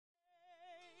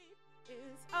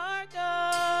is our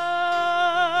God.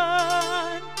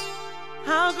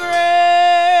 How great,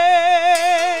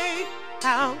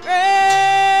 how great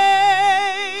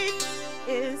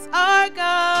is our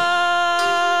God.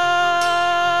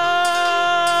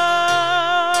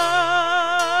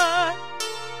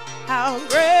 How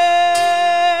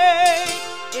great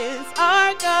is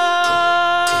our God.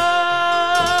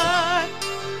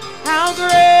 How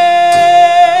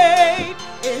great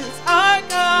is our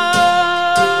God.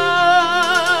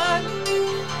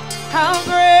 How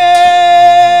great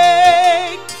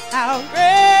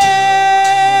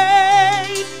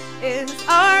is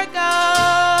our God.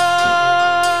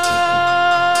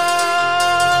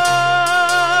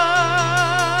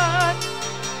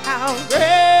 How great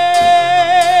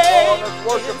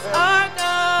is our God.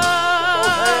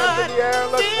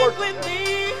 Sing with me.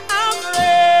 How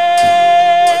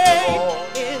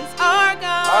great is our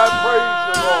God. I praise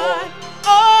you, Lord.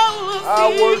 Oh, I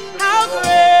see worship how you, Lord.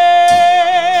 great,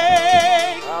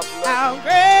 how I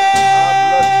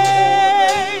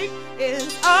great is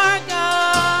our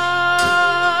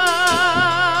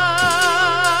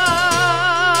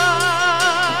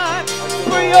God.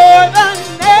 For you're the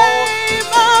name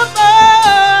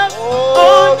above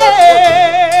all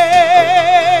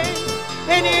names,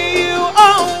 and you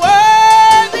are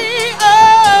worthy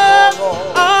of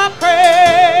our praise.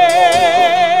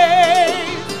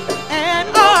 And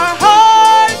our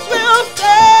hearts will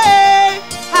say,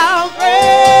 how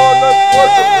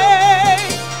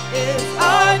great is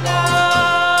our God.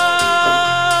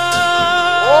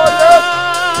 Oh, yes.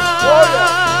 Oh, yes.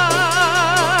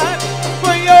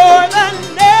 For you're the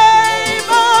name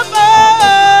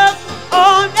above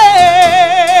all names,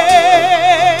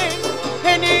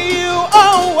 and you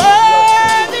are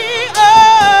worthy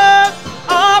of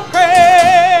our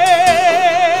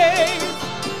praise.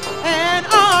 And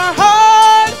our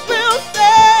hearts will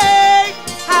say,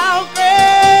 how great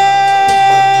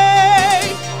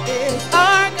is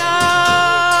our God.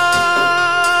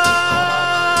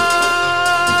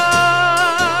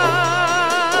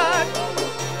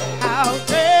 How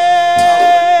great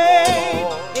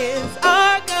is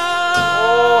our God.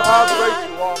 Oh, how great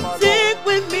you are, my Sing Lord.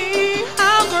 with me,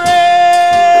 how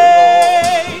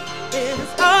great is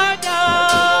our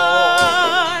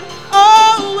God.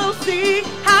 Oh, we'll see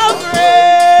how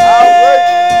great, How great.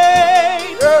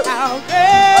 Yes. how great,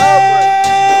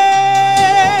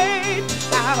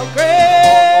 how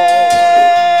great,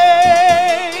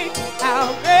 how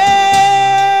great,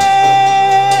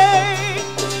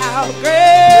 how great,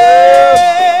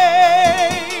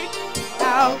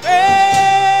 how great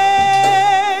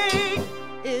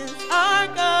is our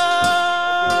We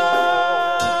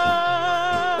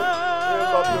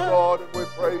love you, God. Lord, and we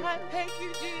praise I you. thank you,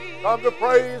 Jesus. Come to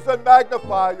praise and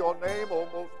magnify your name, O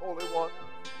most holy one.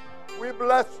 We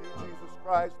bless you, Jesus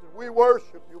Christ, and we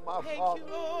worship you, my Thank Father. you,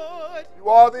 Lord. You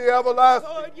are the everlasting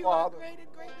Lord, you are Father. great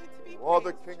and greatly to be You are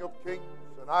the praised. King of kings,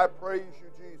 and I praise you,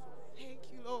 Jesus. Thank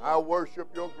you, Lord. I worship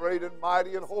your great and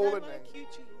mighty and There's holy none like name. you,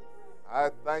 Jesus. I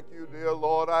thank you, dear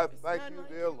Lord. I There's thank none you, like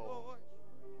dear you, Lord.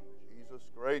 Jesus'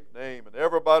 great name. And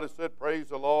everybody said, praise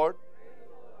the Lord.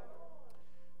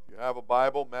 If you have a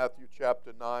Bible, Matthew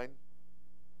chapter 9.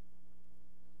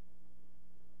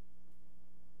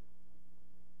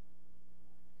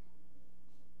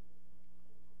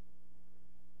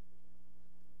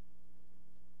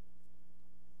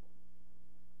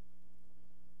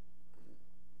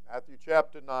 Matthew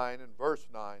chapter 9 and verse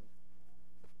 9.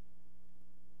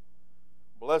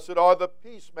 Blessed are the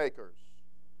peacemakers,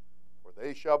 for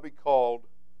they shall be called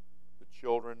the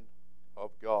children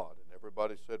of God. And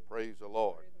everybody said, praise the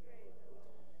Lord.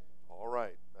 All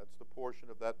right, that's the portion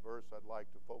of that verse I'd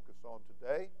like to focus on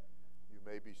today. You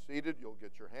may be seated. You'll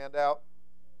get your handout,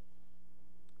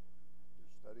 your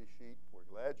study sheet. We're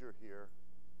glad you're here.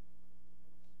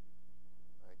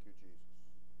 Thank you, Jesus.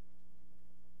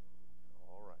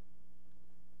 All right.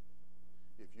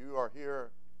 If you are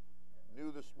here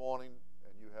new this morning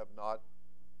and you have not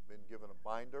been given a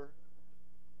binder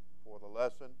for the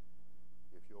lesson,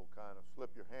 if you'll kind of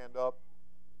slip your hand up,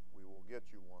 we will get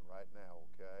you one right now,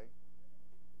 okay?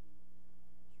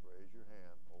 Just raise your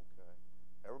hand, okay.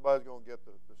 Everybody's going to get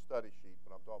the study sheet,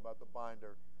 but I'm talking about the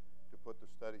binder to put the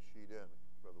study sheet in.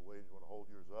 Brother Wade, you want to hold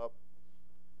yours up?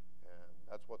 And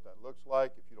that's what that looks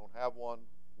like. If you don't have one,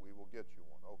 we will get you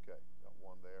one. Okay, got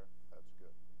one there. That's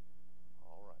good.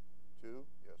 All right. Two?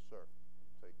 Yes, sir.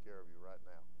 Take care of you right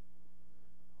now.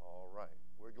 All right.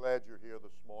 We're glad you're here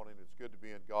this morning. It's good to be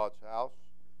in God's house.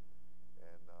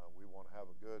 And we want to have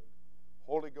a good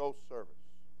Holy Ghost service.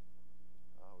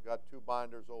 We've got two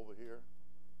binders over here.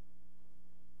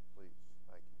 Please.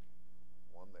 Thank you.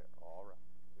 One there. All right.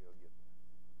 We'll get them.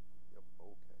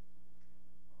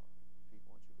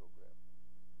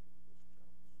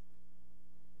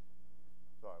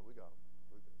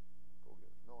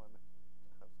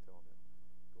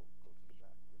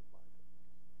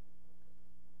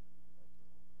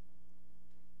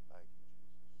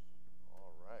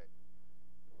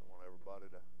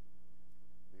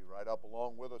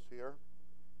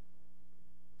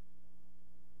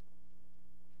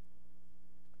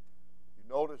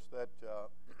 that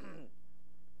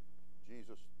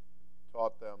Jesus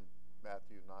taught them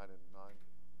Matthew 9 and 9?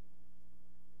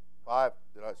 5?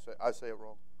 Did I say it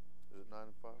wrong? Is it 9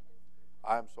 and 5?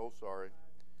 I'm so sorry.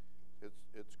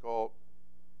 It's called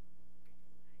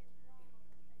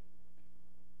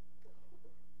Matthew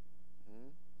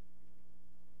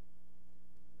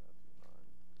 9.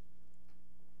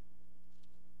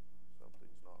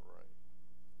 Something's not right.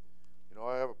 You know,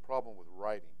 I have a problem with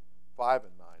writing. 5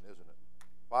 and 9, isn't it?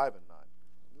 5 and 9. I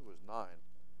knew it was 9.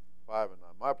 5 and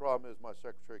 9. My problem is my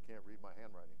secretary can't read my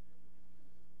handwriting.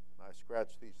 And I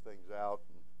scratch these things out,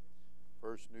 and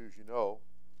first news you know,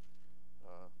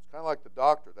 it's kind of like the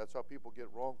doctor. That's how people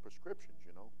get wrong prescriptions,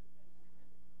 you know.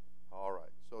 All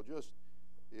right. So just,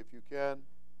 if you can,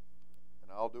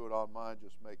 and I'll do it on mine,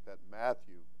 just make that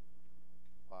Matthew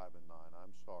 5 and 9.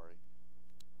 I'm sorry.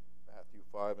 Matthew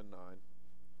 5 and 9.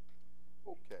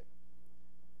 Okay.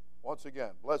 Once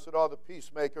again, blessed are the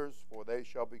peacemakers, for they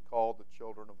shall be called the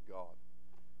children of God.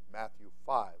 Matthew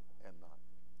 5 and 9.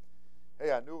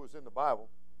 Hey, I knew it was in the Bible.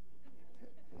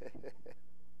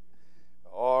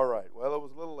 All right. Well, it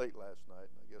was a little late last night,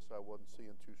 and I guess I wasn't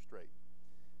seeing too straight.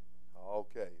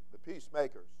 Okay. The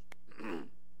peacemakers. You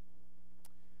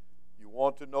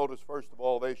want to notice, first of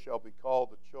all, they shall be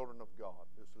called the children of God.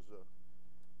 This is a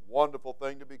wonderful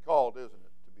thing to be called, isn't it?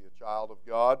 To be a child of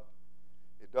God.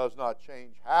 It does not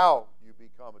change how you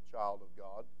become a child of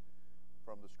God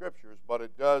from the Scriptures, but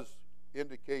it does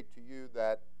indicate to you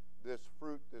that this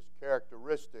fruit, this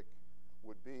characteristic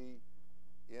would be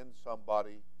in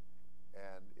somebody,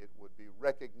 and it would be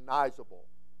recognizable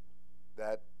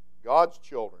that God's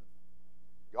children,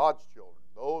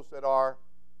 those that are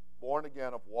born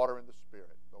again of water and the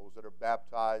Spirit, those that are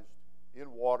baptized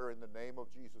in water in the name of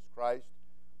Jesus Christ,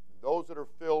 those that are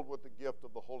filled with the gift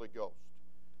of the Holy Ghost,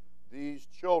 these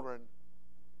children,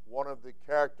 one of the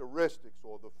characteristics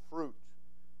or the fruit,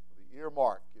 the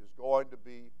earmark, is going to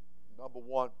be, number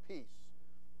one, peace.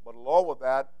 But along with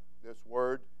that, this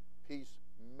word,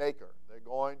 peacemaker. They're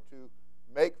going to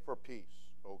make for peace,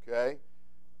 okay?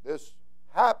 This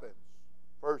happens,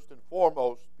 first and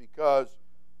foremost, because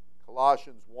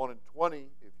Colossians 1 and 20,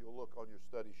 if you'll look on your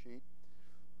study sheet,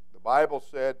 the Bible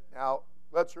said, now,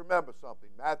 let's remember something.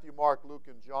 Matthew, Mark, Luke,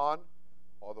 and John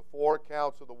are the 4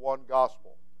 accounts of the one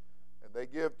gospel. And they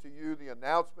give to you the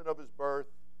announcement of his birth,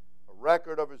 a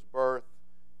record of his birth,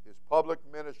 his public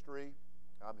ministry,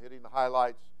 I'm hitting the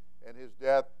highlights, and his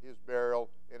death, his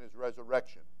burial, and his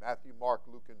resurrection. Matthew, Mark,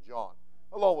 Luke, and John,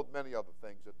 along with many other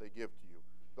things that they give to you.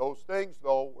 Those things,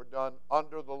 though, were done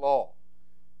under the law.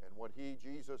 And when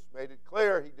Jesus made it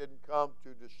clear he didn't come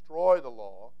to destroy the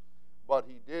law, but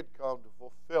he did come to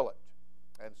fulfill it.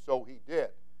 And so he did.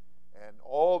 And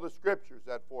all the scriptures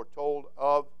that foretold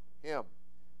of him,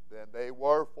 then they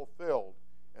were fulfilled.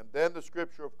 And then the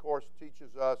scripture, of course,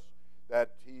 teaches us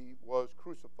that he was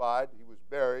crucified, he was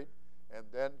buried, and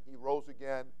then he rose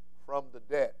again from the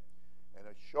dead. And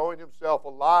showing himself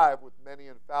alive with many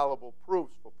infallible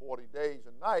proofs for 40 days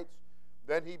and nights,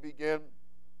 then he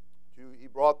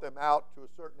brought them out to a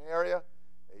certain area,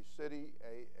 a city,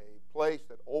 a place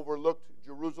that overlooked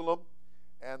Jerusalem,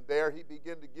 and there he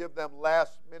began to give them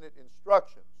last-minute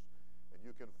instructions. And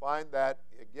you can find that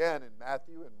again in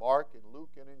Matthew and Mark and Luke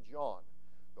and in John.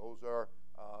 Those are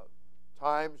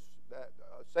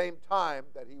same time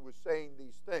that he was saying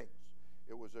these things.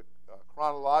 It was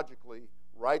chronologically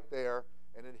right there,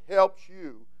 and it helps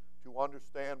you to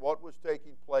understand what was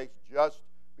taking place just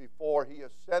before he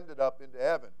ascended up into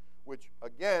heaven, which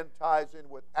again ties in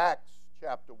with Acts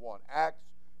chapter 1. Acts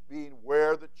being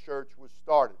where the church was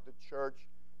started, the church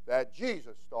that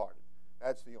Jesus started.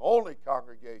 That's the only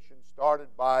congregation started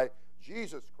by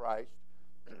Jesus Christ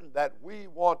that we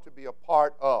want to be a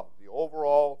part of, the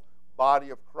overall body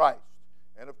of Christ.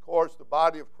 And of course, the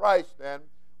body of Christ then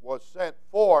was sent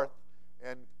forth,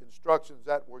 and instructions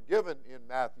that were given in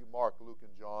Matthew, Mark, Luke,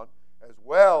 and John, as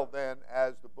well then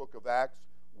as the book of Acts.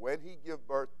 When he gave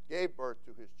birth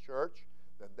to his church,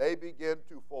 then they begin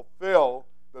to fulfill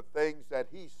the things that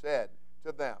he said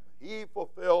to them. He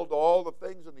fulfilled all the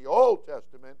things in the Old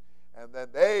Testament, and then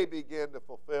they begin to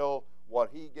fulfill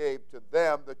what he gave to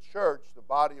them, the church, the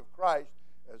body of Christ,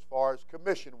 as far as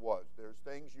commission was. There's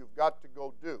things you've got to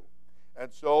go do.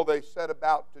 And so they set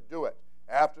about to do it.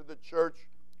 After the church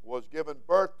was given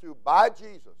birth to by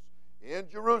Jesus in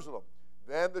Jerusalem,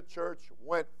 then the church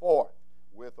went forth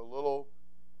with a little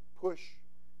push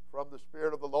from the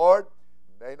Spirit of the Lord.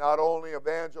 They not only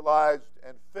evangelized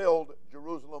and filled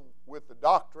Jerusalem with the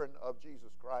doctrine of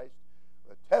Jesus Christ,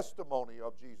 the testimony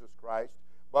of Jesus Christ,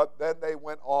 but then they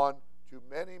went on to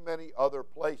many, many other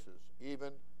places,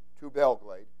 even to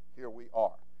Belgrade. Here we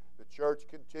are. the church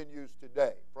continues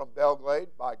today. From Belgrade,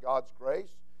 by God's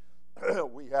grace,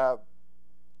 we have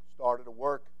started a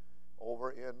work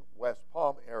over in West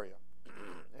Palm area.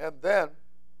 And then,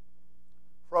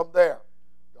 from there,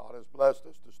 God has blessed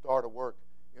us to start a work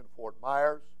in Fort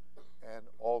Myers and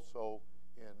also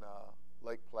in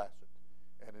Lake Placid.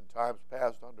 And in times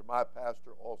past, under my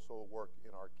pastor, also a work in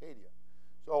Arcadia.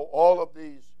 So all of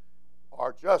these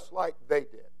are just like they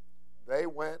did. They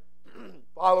went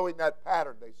following that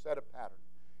pattern. They set a pattern.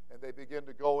 And they begin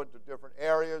to go into different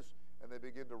areas, and they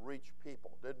begin to reach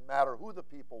people. Didn't matter who the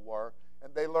people were,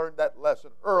 and they learned that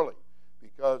lesson early,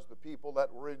 because the people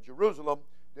that were in Jerusalem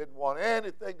didn't want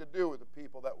anything to do with the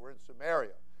people that were in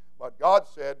Samaria. But God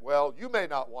said, well, you may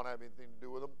not want to have anything to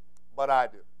do with them, but I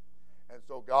do. And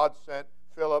so God sent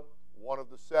Philip, one of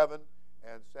the 7,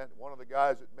 and sent one of the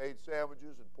guys that made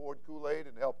sandwiches and poured Kool-Aid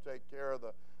and helped take care of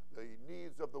the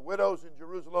needs of the widows in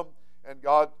Jerusalem. And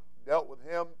God dealt with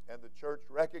him, and the church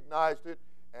recognized it,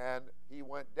 and he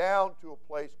went down to a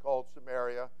place called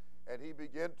Samaria, and he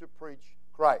began to preach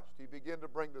Christ. He began to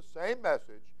bring the same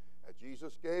message that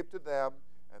Jesus gave to them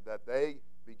and that they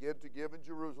begin to give in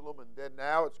Jerusalem, and then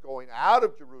now it's going out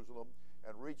of Jerusalem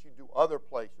and reaching to other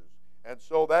places. And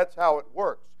so that's how it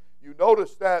works. You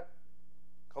notice that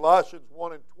Colossians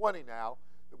 1 and 20 now,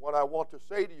 that what I want to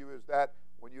say to you is that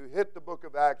when you hit the book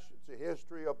of Acts, it's a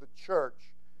history of the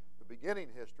church, the beginning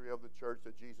history of the church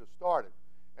that Jesus started.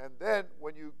 And then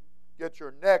when you get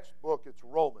your next book, it's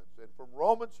Romans. And from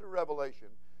Romans to Revelation,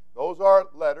 those are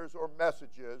letters or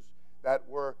messages that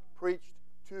were preached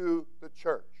to the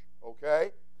church,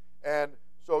 okay? And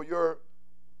so you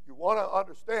want to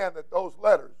understand that those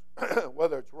letters,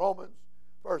 whether it's Romans,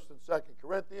 1st and 2nd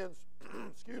Corinthians,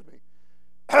 excuse me,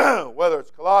 whether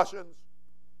it's Colossians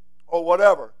or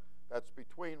whatever, that's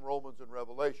between Romans and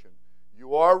Revelation,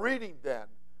 you are reading then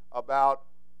about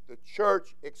the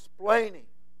church explaining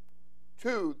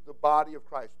to the body of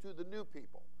Christ, to the new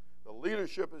people. The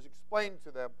leadership is explaining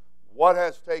to them what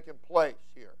has taken place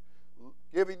here,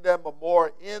 giving them a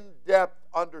more in-depth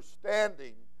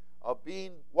understanding of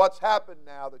being what's happened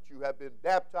now that you have been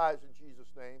baptized in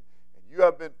Jesus' name and you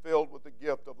have been filled with the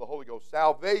gift of the Holy Ghost.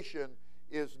 Salvation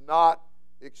is not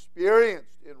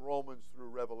experienced in Romans through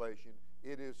Revelation.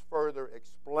 It is further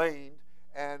explained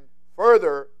and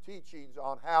further teachings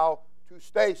on how to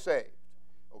stay saved.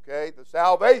 Okay? The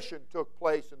salvation took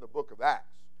place in the book of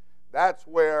Acts. That's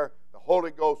where the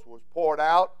Holy Ghost was poured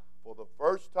out for the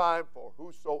first time for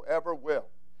whosoever will.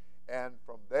 And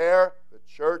from there, the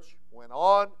church went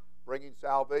on, bringing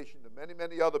salvation to many,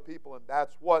 many other people, and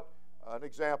that's what an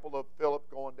example of Philip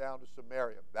going down to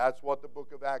Samaria. That's what the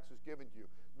book of Acts is giving to you.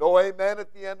 No amen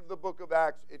at the end of the book of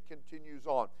Acts. It continues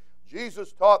on.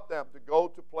 Jesus taught them to go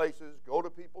to places, go to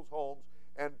people's homes,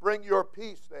 and bring your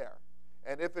peace there.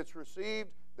 And if it's received,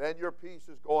 then your peace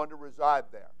is going to reside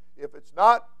there. If it's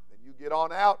not, then you get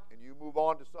on out and you move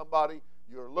on to somebody.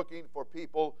 You're looking for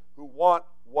people who want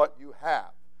what you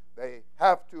have. They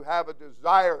have to have a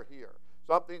desire here.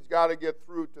 Something's got to get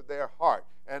through to their heart.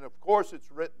 And of course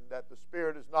it's written that the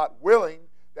Spirit is not willing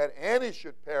that any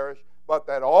should perish, but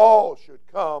that all should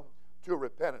come to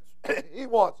repentance. He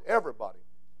wants everybody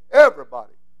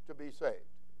to be saved.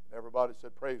 And everybody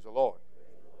said, praise the Lord.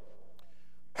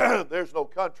 There's no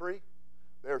country,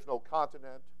 there's no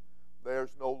continent,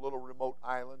 there's no little remote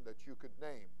island that you could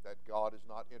name that God is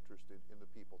not interested in the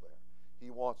people there. He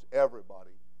wants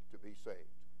everybody to be saved.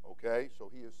 Okay? So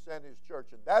He has sent His church,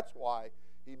 and that's why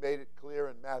He made it clear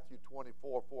in Matthew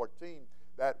 24:14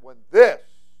 that when this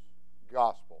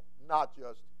gospel, not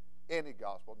just any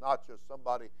gospel, not just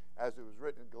somebody, as it was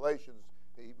written in Galatians,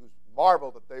 He was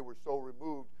marveled that they were so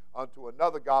removed unto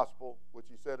another gospel, which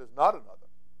He said is not another.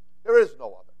 There is no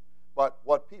other. But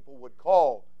what people would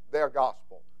call their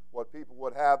gospel, what people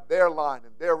would have their line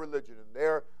and their religion and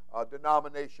their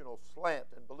denominational slant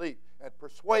and belief and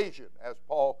persuasion, as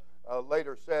Paul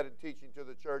later said in teaching to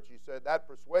the church. He said that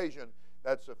persuasion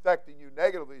that's affecting you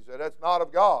negatively, he said that's not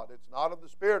of God, it's not of the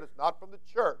Spirit, it's not from the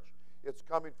church, it's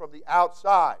coming from the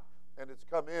outside, and it's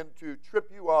come in to trip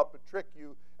you up and trick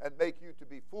you and make you to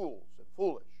be fools and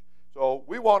foolish. So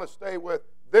we want to stay with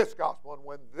this gospel, and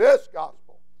when this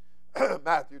gospel,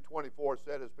 Matthew 24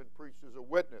 said, has been preached as a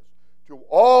witness to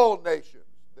all nations,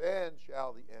 then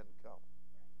shall the end come.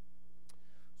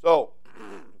 So,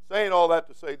 saying all that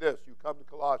to say this, you come to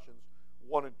Colossians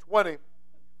 1 and 20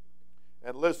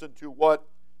 and listen to what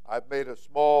I've made a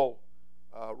small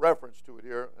reference to it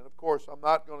here. And of course, I'm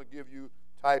not going to give you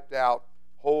typed out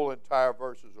whole entire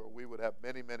verses, or we would have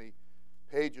many, many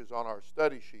pages on our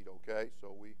study sheet, okay?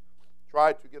 So we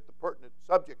tried to get the pertinent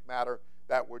subject matter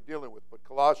that we're dealing with. But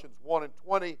Colossians 1 and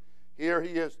 20, Here he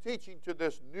is teaching to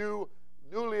this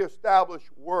newly established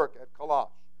work at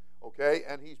Colossus. Okay,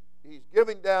 and he's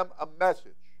giving them a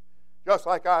message, just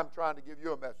like I'm trying to give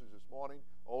you a message this morning,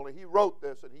 only he wrote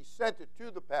this and he sent it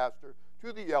to the pastor,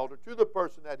 to the elder, to the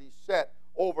person that he set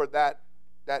over that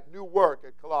new work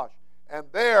at Colossus. And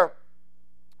there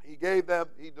he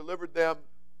delivered them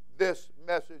this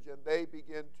message, and they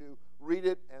begin to read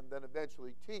it and then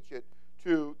eventually teach it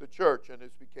to the church, and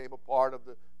it became a part of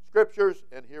the Scriptures,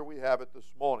 and here we have it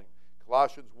this morning.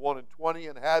 Colossians 1:20,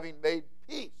 and having made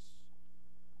peace.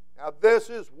 Now this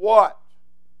is what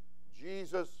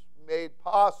Jesus made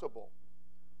possible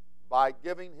by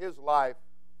giving his life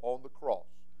on the cross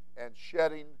and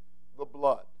shedding the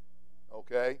blood.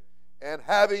 Okay? And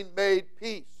having made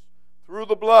peace through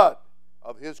the blood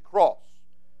of his cross,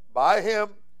 by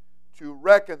him to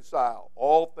reconcile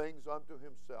all things unto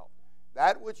himself.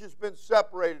 That which has been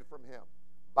separated from him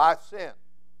by sin.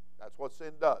 That's what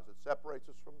sin does. It separates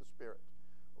us from the Spirit.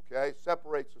 Okay?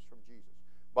 Separates us from Jesus.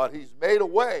 But he's made a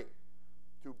way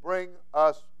to bring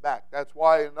us back. That's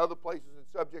why in other places in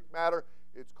subject matter,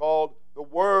 it's called the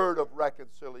word of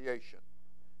reconciliation.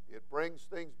 It brings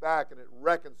things back and it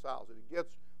reconciles it. It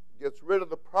gets rid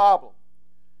of the problem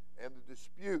and the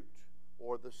dispute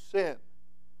or the sin.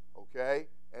 Okay?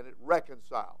 And it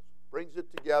reconciles. Brings it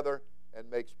together and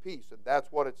makes peace. And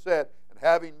that's what it said. And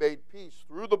having made peace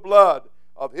through the blood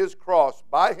of his cross,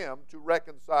 by him to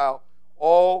reconcile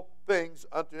all things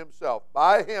unto himself.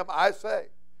 By him, I say,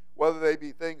 whether they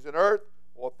be things in earth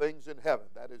or things in heaven.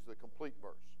 That is the complete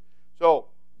verse. So,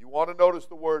 you want to notice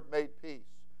the word made peace.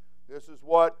 This is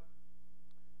what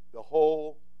the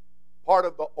whole part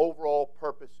of the overall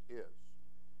purpose is.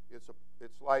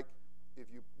 It's like if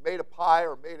you made a pie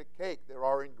or made a cake, there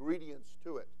are ingredients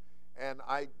to it. And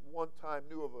I one time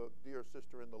knew of a dear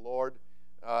sister in the Lord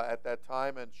at that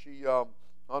time, and she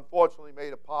unfortunately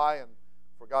made a pie and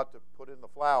forgot to put in the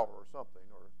flour or something,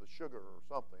 or the sugar or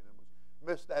something, and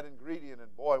missed that ingredient,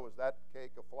 and boy, was that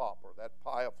cake a flop, or that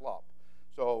pie a flop.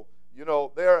 So, you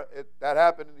know, that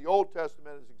happened in the Old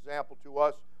Testament as an example to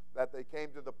us, that they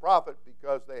came to the prophet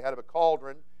because they had a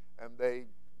cauldron, and they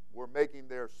were making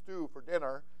their stew for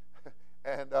dinner,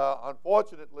 and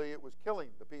unfortunately, it was killing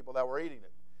the people that were eating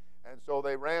it. And so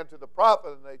they ran to the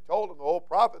prophet, and they told him, "Oh,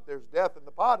 prophet, there's death in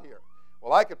the pot here."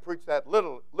 Well, I could preach that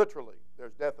literally.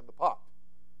 There's death in the pot.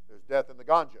 There's death in the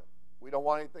ganja. We don't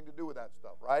want anything to do with that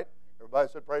stuff, right? Everybody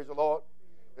said, praise the Lord.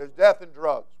 There's death in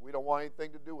drugs. We don't want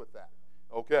anything to do with that.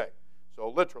 Okay, so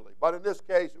literally. But in this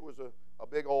case, it was a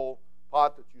big old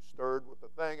pot that you stirred with the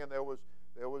thing, and there was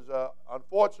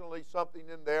unfortunately something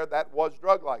in there that was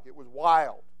drug-like. It was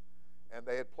wild. And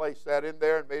they had placed that in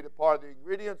there and made it part of the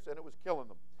ingredients, and it was killing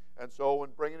them. And so when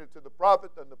bringing it to the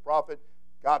prophet, then the prophet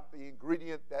got the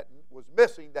ingredient that was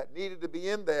missing that needed to be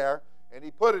in there, and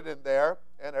he put it in there,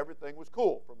 and everything was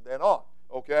cool from then on.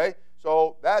 Okay?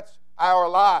 So that's our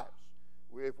lives.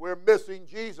 If we're missing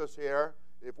Jesus here,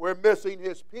 if we're missing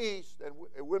his peace, and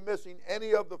we're missing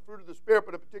any of the fruit of the Spirit,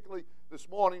 but particularly this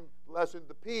morning lesson,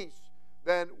 the peace,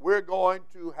 then we're going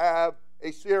to have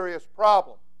a serious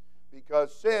problem.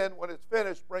 Because sin, when it's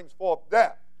finished, brings forth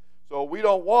death. So we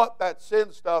don't want that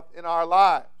sin stuff in our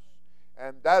lives.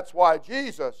 And that's why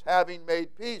Jesus, having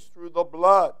made peace through the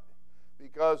blood,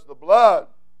 because the blood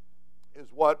is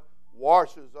what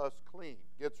washes us clean,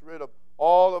 gets rid of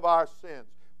all of our sins.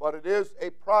 But it is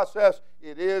a process.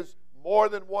 It is more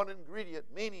than one ingredient,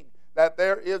 meaning that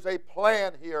there is a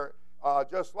plan here,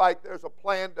 just like there's a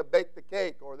plan to bake the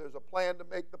cake, or there's a plan to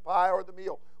make the pie or the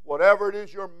meal. Whatever it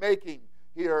is you're making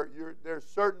here, there's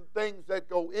certain things that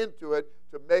go into it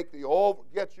to make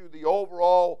get you the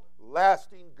overall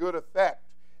lasting good effect.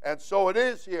 And so it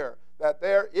is here that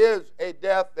there is a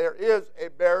death, there is a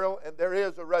burial, and there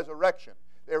is a resurrection.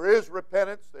 There is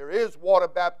repentance, there is water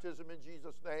baptism in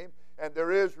Jesus' name, and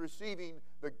there is receiving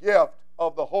the gift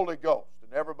of the Holy Ghost.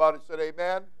 And everybody said amen?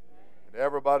 Amen. And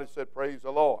everybody said praise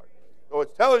the Lord. So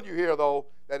it's telling you here, though,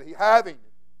 that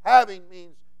having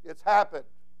means it's happened.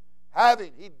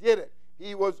 Having, he did it.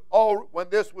 He was when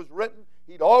this was written,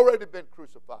 he'd already been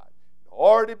crucified. He'd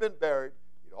already been buried.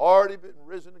 He'd already been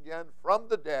risen again from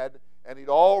the dead, and he'd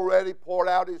already poured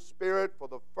out his Spirit for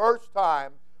the first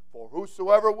time for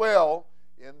whosoever will,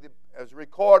 as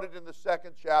recorded in the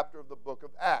 2nd chapter of the book of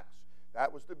Acts.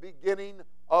 That was the beginning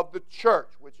of the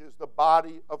church, which is the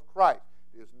body of Christ.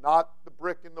 It is not the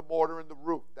brick and the mortar and the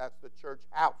roof. That's the church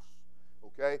house.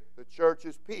 Okay? The church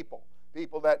is people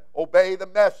that obey the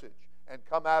message and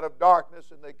come out of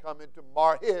darkness, and they come into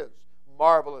his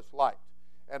marvelous light.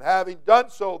 And having done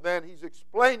so, then he's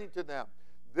explaining to them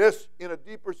this in a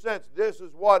deeper sense. This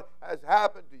is what has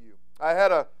happened to you. I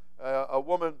had a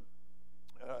woman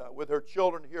with her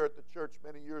children here at the church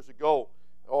many years ago,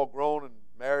 all grown and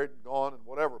married and gone and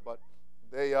whatever. But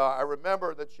I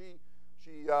remember that she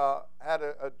had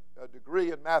a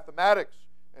degree in mathematics,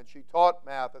 and she taught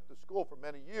math at the school for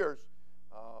many years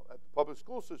at the public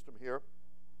school system here.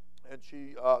 And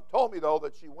she told me, though,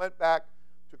 that she went back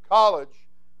to college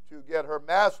to get her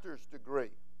master's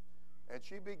degree. And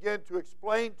she began to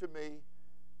explain to me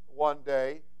one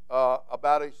day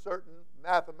about a certain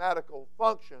mathematical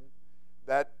function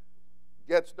that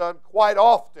gets done quite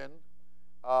often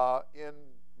in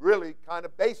really kind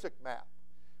of basic math.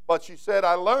 But she said,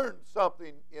 I learned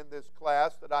something in this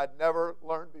class that I'd never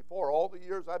learned before. All the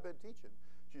years I've been teaching,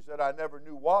 she said, I never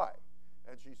knew why.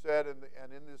 And she said, and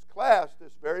in this class,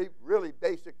 this very, really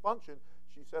basic function,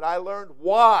 she said, I learned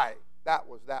why that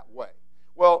was that way.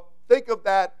 Well, think of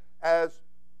that as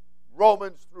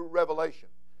Romans through Revelation.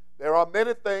 There are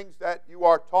many things that you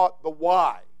are taught the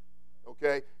why.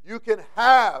 Okay? You can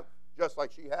have, just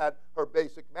like she had her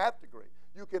basic math degree,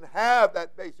 you can have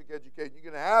that basic education.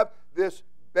 You can have this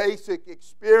basic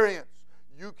experience.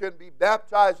 You can be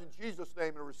baptized in Jesus'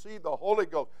 name and receive the Holy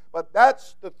Ghost. But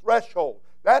that's the threshold.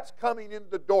 That's coming in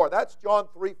the door. That's John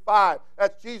 3:5.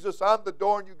 That's Jesus, I'm the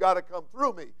door and you got to come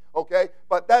through me. Okay?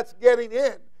 But that's getting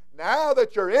in. Now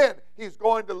that you're in, He's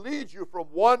going to lead you from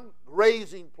one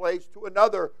grazing place to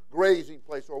another grazing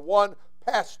place, or one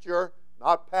pasture,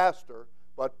 not pastor,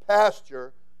 but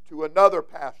pasture to another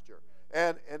pasture.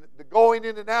 And the going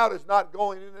in and out is not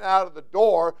going in and out of the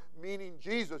door, meaning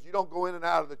Jesus. You don't go in and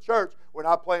out of the church. We're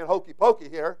not playing hokey pokey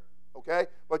here, okay?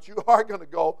 But you are going to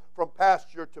go from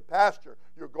pasture to pasture.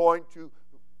 You're going to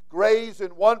graze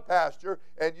in one pasture,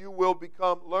 and you will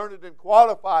become learned and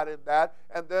qualified in that,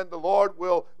 and then the Lord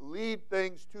will lead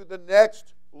things to the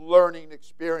next learning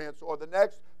experience or the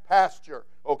next pasture,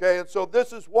 okay? And so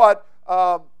this is what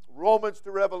Romans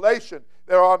to Revelation.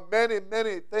 There are many,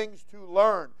 many things to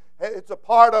learn. It's a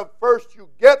part of first you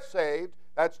get saved.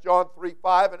 That's John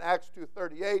 3:5 and Acts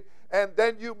 2:38. And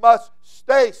then you must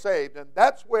stay saved. And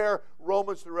that's where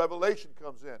Romans to Revelation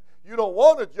comes in. You don't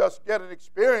want to just get an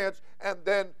experience and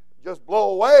then just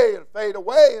blow away and fade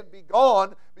away and be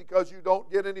gone because you don't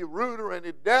get any root or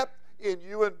any depth in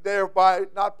you and thereby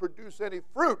not produce any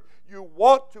fruit. You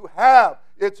want to have.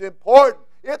 It's important.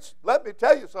 Let me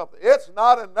tell you something. It's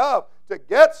not enough to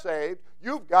get saved.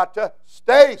 You've got to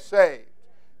stay saved.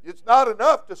 It's not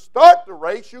enough to start the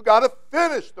race. You've got to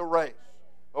finish the race.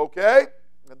 Okay?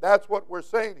 And that's what we're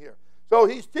saying here. So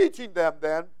he's teaching them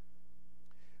then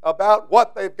about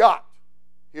what they've got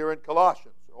here in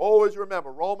Colossians. Always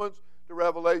remember, Romans to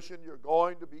Revelation, you're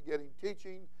going to be getting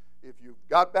teaching. If you've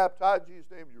got baptized in Jesus'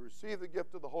 name, you receive the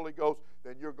gift of the Holy Ghost,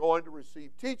 then you're going to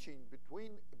receive teaching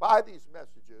by these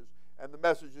messages and the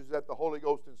messages that the Holy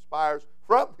Ghost inspires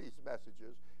from these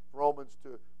messages, Romans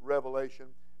to Revelation.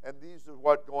 And these are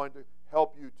what going to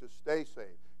help you to stay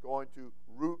saved, going to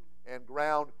root and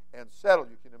ground and settle.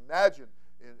 You can imagine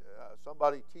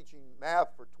somebody teaching math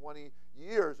for 20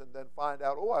 years and then find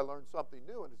out, oh, I learned something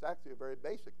new, and it's actually a very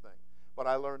basic thing. But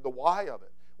I learned the why of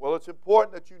it. Well, it's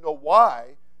important that you know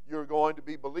why you're going to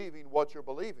be believing what you're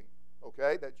believing,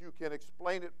 okay, that you can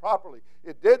explain it properly.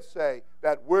 It did say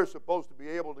that we're supposed to be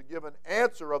able to give an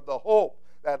answer of the hope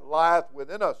that lieth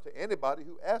within us to anybody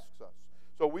who asks us.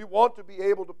 So we want to be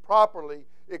able to properly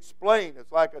explain.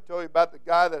 It's like I told you about the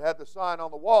guy that had the sign on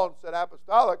the wall and said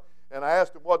apostolic, and I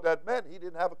asked him what that meant. He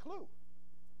didn't have a clue.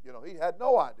 You know, he had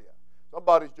no idea.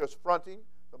 Somebody's just fronting.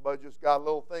 Somebody just got a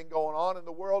little thing going on, and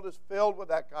the world is filled with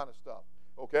that kind of stuff.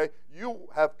 Okay? You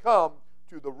have come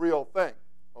to the real thing.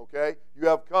 Okay? You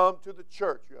have come to the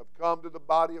church. You have come to the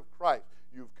body of Christ.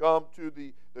 You've come to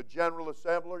the General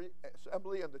Assembly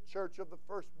and the church of the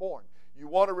firstborn. You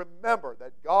want to remember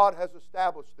that God has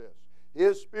established this.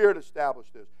 His Spirit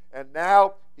established this. And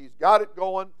now He's got it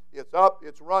going. It's up.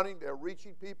 It's running. They're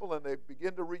reaching people, and they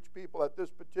begin to reach people at this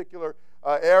particular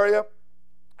area.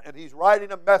 And He's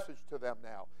writing a message to them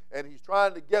now. And He's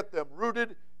trying to get them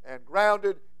rooted and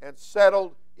grounded and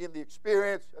settled in the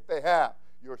experience that they have.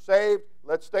 You're saved.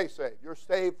 Let's stay saved. You're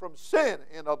saved from sin,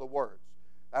 in other words.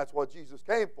 That's what Jesus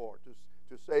came for,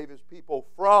 to save His people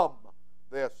from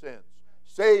their sins.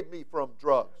 Save me from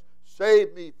drugs.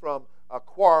 Save me from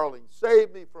quarreling.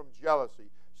 Save me from jealousy.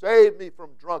 Save me from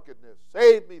drunkenness.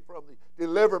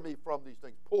 Deliver me from these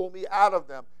things. Pull me out of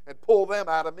them and pull them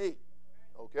out of me.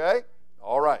 Okay?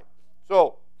 All right.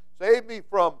 So, save me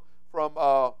from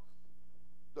the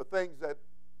things that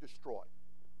destroy.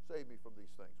 Save me from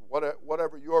these things.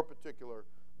 Whatever your particular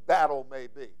battle may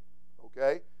be.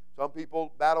 Okay? Some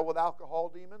people battle with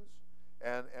alcohol demons,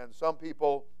 and some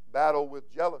people battle with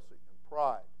jealousy and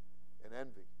pride and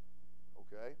envy.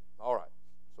 Okay? All right.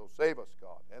 So save us,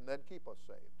 God, and then keep us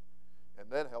saved, and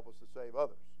then help us to save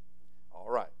others.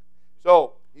 All right.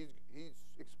 So he's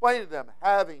explaining to them,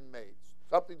 having made,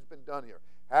 something's been done here,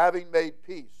 having made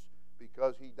peace,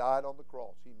 because he died on the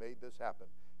cross. He made this happen.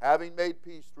 Having made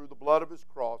peace through the blood of his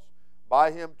cross,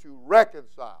 by him to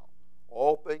reconcile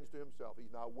all things to himself.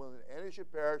 He's not willing that any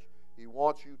should perish. He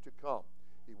wants you to come.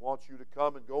 He wants you to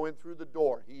come and go in through the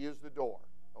door. He is the door.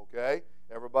 Okay?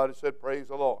 Everybody said, praise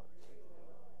the Lord.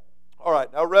 All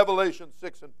right, now Revelation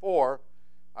 6 and 4,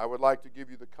 I would like to give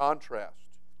you the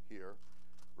contrast here.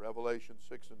 Revelation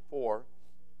 6 and 4.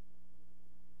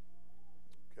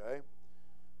 Okay?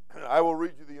 I will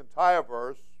read you the entire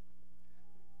verse,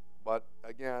 but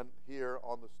again, here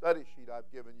on the study sheet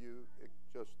I've given you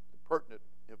just the pertinent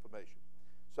information,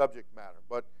 subject matter.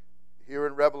 But here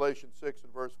in Revelation 6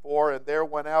 and verse 4, and there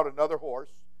went out another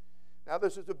horse. Now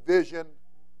this is a vision.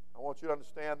 I want you to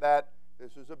understand that.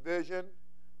 This is a vision.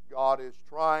 God is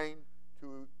trying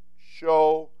to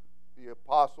show the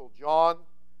Apostle John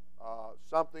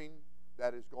something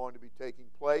that is going to be taking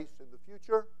place in the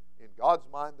future. In God's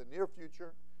mind, the near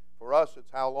future. For us,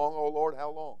 it's how long, O Lord,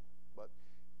 how long?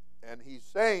 And he's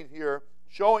saying here,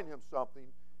 showing him something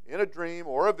in a dream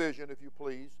or a vision, if you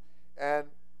please. And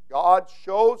God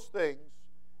shows things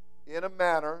in a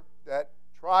manner that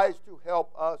tries to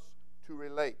help us to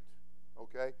relate.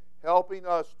 Okay? Helping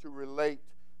us to relate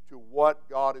to what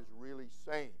God is really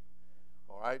saying.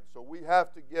 All right? So we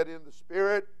have to get in the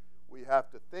Spirit. We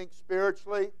have to think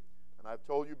spiritually. And I've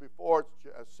told you before,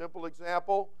 it's a simple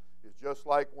example. It's just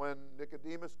like when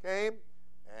Nicodemus came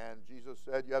and Jesus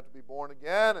said, you have to be born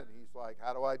again. And he's like,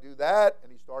 how do I do that?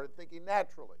 And he started thinking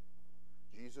naturally.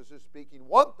 Jesus is speaking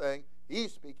one thing,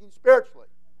 he's speaking spiritually.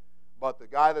 But the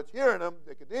guy that's hearing him,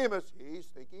 Nicodemus, he's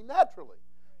thinking naturally.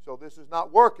 So this is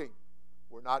not working.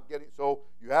 We're not getting, so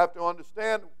you have to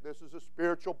understand this is a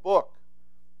spiritual book.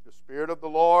 The Spirit of the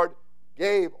Lord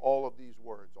gave all of these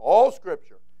words. All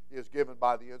Scripture is given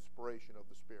by the inspiration of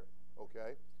the Spirit.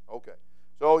 Okay? Okay.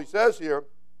 So he says here,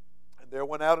 and there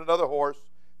went out another horse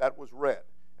that was red,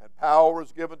 and power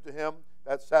was given to him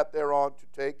that sat thereon to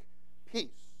take peace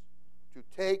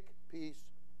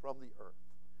from the earth.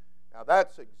 Now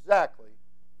that's exactly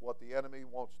what the enemy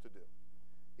wants to do.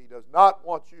 He does not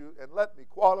want you, and let me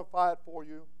qualify it for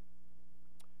you,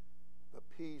 the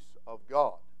peace of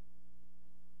God.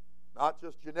 Not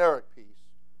just generic peace,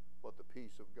 but the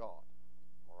peace of God.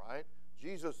 All right?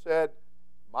 Jesus said,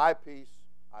 my peace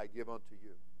I give unto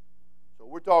you. So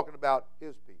we're talking about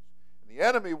his peace. And the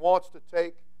enemy wants to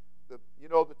take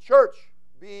the church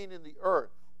being in the earth.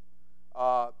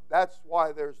 That's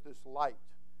why there's this light.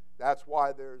 That's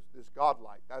why there's this God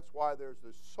light. That's why there's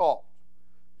this salt.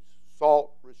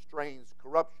 Salt restrains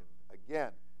corruption.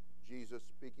 Again, Jesus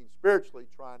speaking spiritually,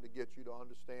 trying to get you to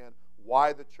understand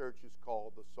why the church is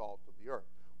called the salt of the earth.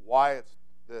 Why it's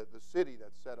the city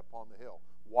that's set upon the hill.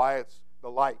 Why it's the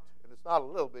light. And it's not a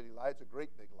little bitty light, it's a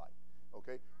great big light.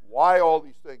 Okay? Why all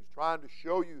these things? Trying to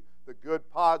show you the good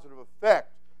positive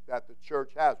effect that the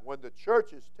church has. When the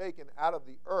church is taken out of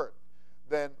the earth,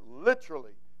 then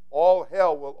literally all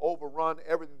hell will overrun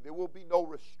everything. There will be no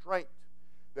restraint.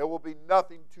 There will be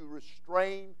nothing to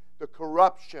restrain the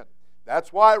corruption.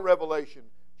 That's why Revelation,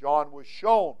 John was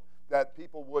shown that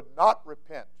people would not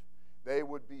repent. They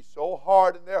would be so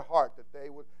hard in their heart that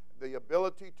the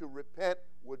ability to repent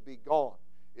would be gone.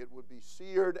 It would be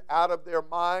seared out of their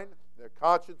mind. Their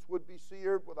conscience would be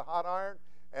seared with a hot iron,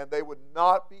 and they would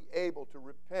not be able to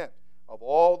repent of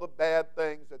all the bad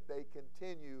things that they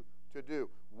continue to do.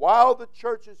 While the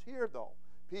church is here, though,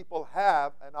 people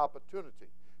have an opportunity.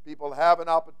 People have an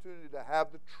opportunity to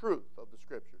have the truth of the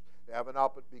Scriptures. They have an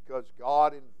opportunity because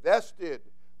God invested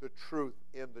the truth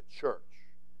in the church.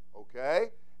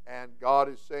 Okay? And God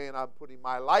is saying, I'm putting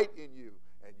my light in you,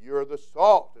 and you're the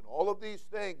salt, and all of these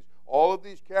things, all of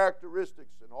these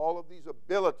characteristics, and all of these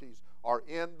abilities are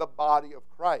in the body of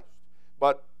Christ.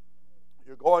 But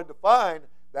you're going to find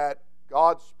that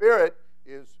God's Spirit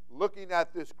is looking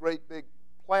at this great big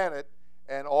planet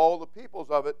and all the peoples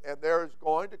of it, and there is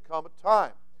going to come a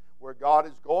time where God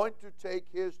is going to take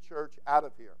His church out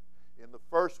of here. In the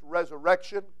first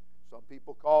resurrection, some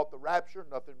people call it the rapture,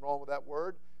 nothing wrong with that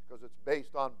word, because it's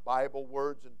based on Bible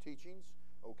words and teachings,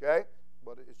 okay?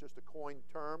 But it's just a coined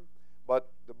term.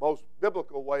 But the most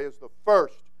biblical way is the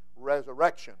first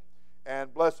resurrection.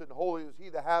 And blessed and holy is he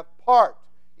that hath part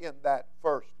in that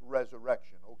first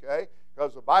resurrection, okay?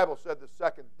 Because the Bible said the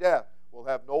second death will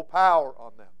have no power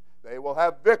on them. They will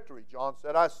have victory. John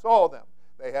said, I saw them.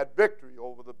 They had victory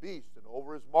over the beast and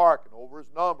over his mark and over his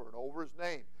number and over his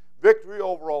name. Victory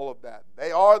over all of that.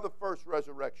 They are the first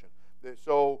resurrection.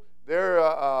 So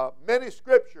Many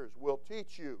scriptures will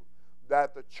teach you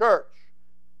that the church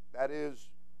that is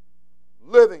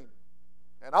living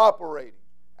and operating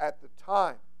at the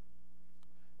time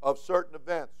of certain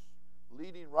events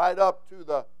leading right up to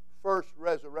the first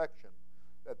resurrection,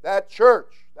 that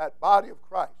church, that body of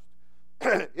Christ,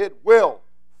 it will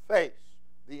face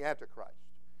the Antichrist.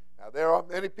 Now, there are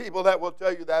many people that will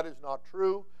tell you that is not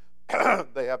true.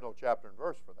 They have no chapter and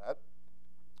verse for that.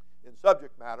 In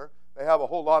subject matter, they have a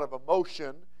whole lot of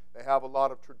emotion. They have a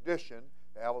lot of tradition.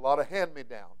 They have a lot of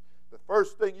hand-me-down. The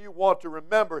first thing you want to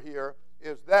remember here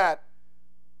is that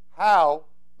how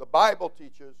the Bible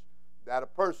teaches that a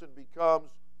person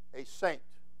becomes a saint.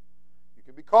 You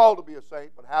can be called to be a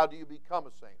saint, but how do you become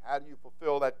a saint? How do you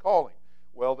fulfill that calling?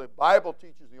 Well, the Bible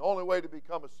teaches the only way to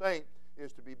become a saint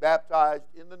is to be baptized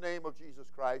in the name of Jesus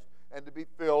Christ and to be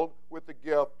filled with the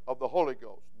gift of the Holy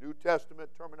Ghost. New Testament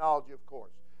terminology, of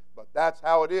course. But that's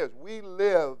how it is. We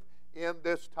live in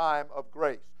this time of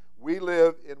grace. We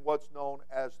live in what's known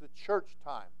as the church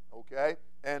time, okay?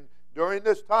 And during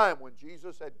this time when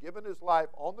Jesus had given his life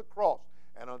on the cross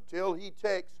and until he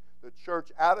takes the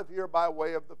church out of here by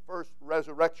way of the first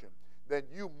resurrection, then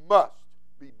you must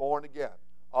be born again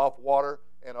of water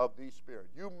and of the Spirit.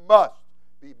 You must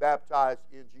be baptized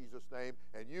in Jesus' name,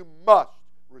 and you must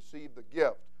receive the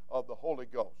gift of the Holy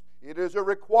Ghost. It is a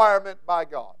requirement by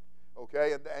God,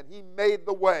 okay? And he made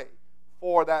the way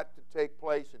for that to take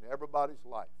place in everybody's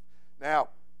life. Now,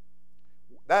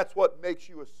 that's what makes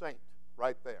you a saint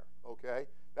right there, okay?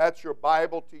 That's your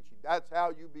Bible teaching. That's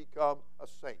how you become a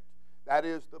saint. That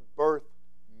is the birth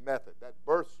method. That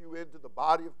births you into the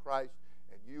body of Christ,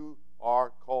 and you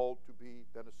are called to be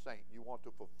then a saint. You want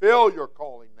to fulfill your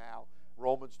calling now,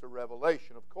 Romans to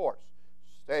Revelation, of course.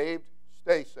 Saved,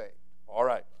 stay saved. All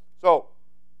right. So,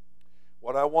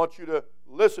 what I want you to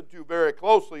listen to very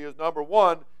closely is, number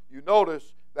one, you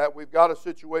notice that we've got a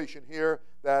situation here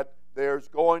that there's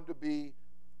going to be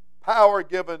power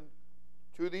given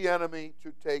to the enemy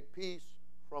to take peace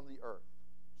from the earth.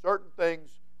 Certain things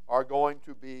are going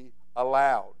to be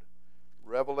allowed.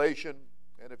 Revelation,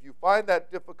 and if you find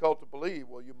that difficult to believe,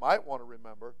 well, you might want to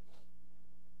remember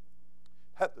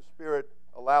that the Spirit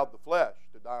allowed the flesh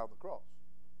to die on the cross.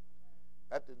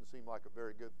 That didn't seem like a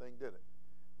very good thing, did it?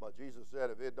 But Jesus said,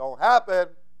 if it don't happen,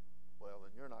 well,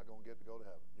 then you're not going to get to go to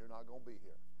heaven. You're not going to be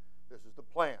here. This is the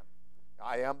plan.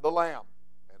 I am the Lamb,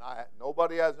 and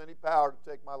nobody has any power to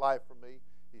take my life from me.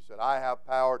 He said, I have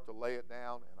power to lay it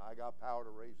down, and I got power to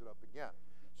raise it up again.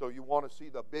 So you want to see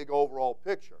the big overall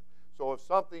picture. So if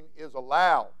something is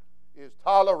allowed, is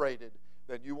tolerated,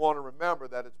 then you want to remember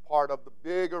that it's part of the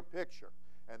bigger picture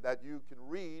and that you can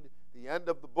read the end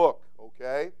of the book,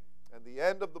 okay? And the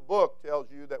end of the book tells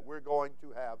you that we're going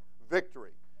to have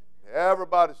victory.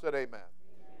 Everybody said amen.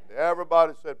 And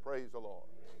everybody said praise the Lord.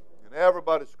 And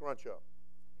everybody scrunch up.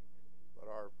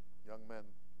 Let our young men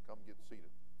come get seated.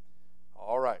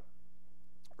 All right.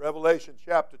 Revelation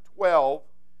chapter 12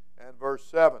 and verse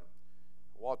 7.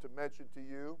 I want to mention to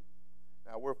you,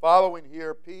 now we're following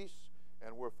here peace,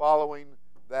 and we're following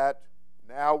that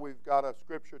now we've got a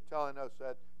scripture telling us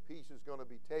that peace is going to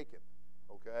be taken.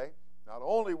 Okay? Not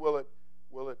only will it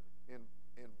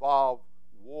involve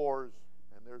wars,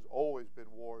 and there's always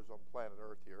been wars on planet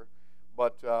Earth here,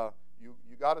 but you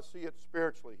got to see it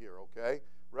spiritually here, okay?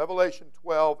 Revelation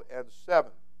 12 and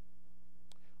 7.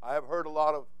 I have heard a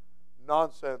lot of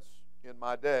nonsense in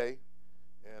my day,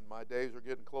 and my days are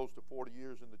getting close to 40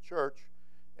 years in the church,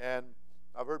 and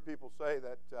I've heard people say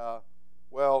that,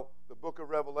 well, the book of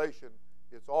Revelation,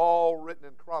 it's all written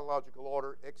in chronological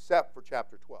order except for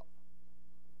chapter 12.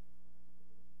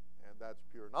 And that's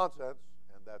pure nonsense,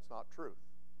 and that's not truth,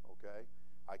 okay?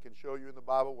 I can show you in the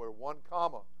Bible where one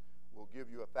comma will give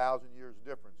you 1,000 years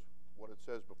difference, what it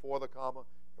says before the comma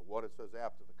and what it says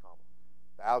after the comma.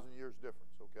 1,000 years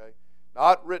difference, okay?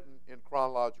 Not written in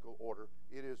chronological order.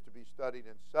 It is to be studied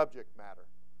in subject matter,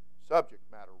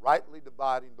 rightly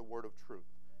dividing the word of truth.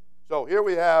 So here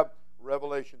we have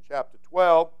Revelation chapter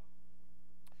 12.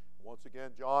 Once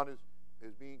again, John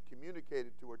is being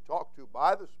communicated to or talked to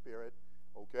by the Spirit,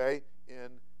 okay, in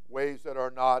ways that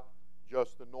are not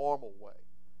just the normal way.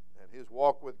 And his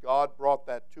walk with God brought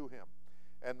that to him.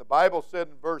 And the Bible said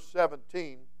in verse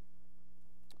 17,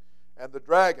 and the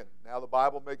dragon. Now the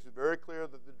Bible makes it very clear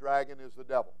that the dragon is the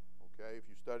devil. Okay, if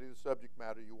you study the subject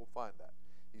matter, you will find that.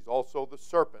 He's also the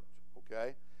serpent.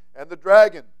 Okay, and the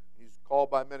dragon, he's called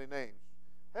by many names.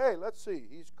 Hey, let's see.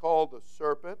 He's called the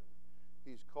serpent.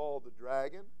 He's called the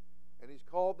dragon, and he's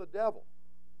called the devil.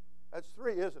 That's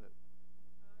three, isn't it?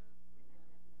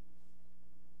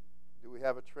 Do we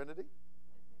have a trinity?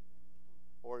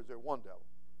 Or is there one devil?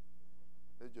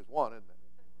 There's just one, isn't there?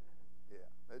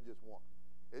 It's just one.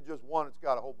 It's just one. It's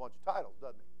got a whole bunch of titles,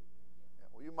 doesn't it? Yeah,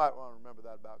 well, you might want to remember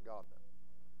that about God then.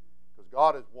 Because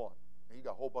God is one. And He's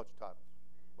got a whole bunch of titles.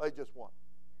 But He's just one.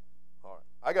 All right.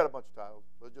 I got a bunch of titles,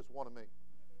 but it's just one of me.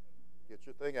 Get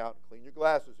your thing out and clean your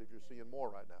glasses if you're seeing more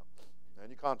right now. And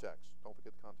your contacts. Don't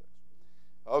forget the contacts.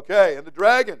 Okay, and the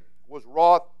dragon was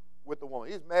wroth with the woman.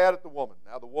 He's mad at the woman.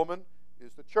 Now the woman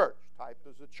is the church, typed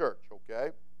as the church, okay?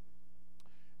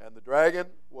 And the dragon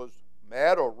was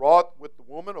mad or wroth with the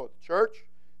woman or the church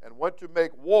and went to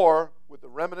make war with the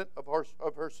remnant of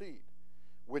her seed,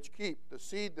 which keeps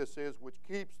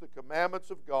the commandments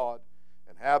of God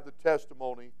and have the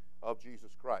testimony of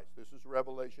Jesus Christ. This is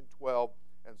Revelation 12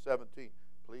 and 17.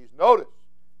 Please notice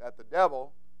that the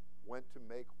devil went to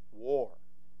make war.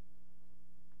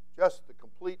 Just the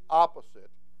complete opposite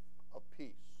of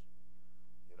peace.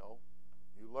 You know,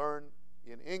 you learn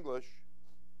in English,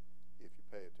 if you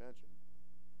pay attention,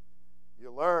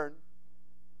 you learn,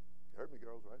 you heard me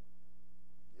girls, right?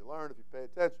 You learn if you pay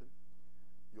attention,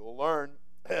 you'll learn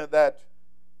that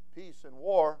peace and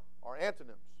war are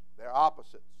antonyms. They're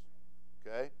opposites.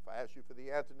 Okay? If I ask you for the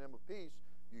antonym of peace,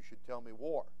 you should tell me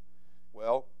war.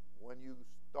 Well, when you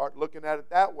start looking at it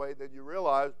that way, then you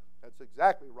realize that's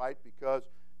exactly right, because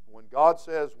when God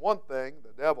says one thing,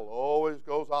 the devil always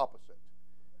goes opposite.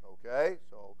 Okay?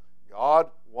 So God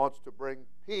wants to bring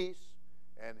peace,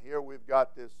 and here we've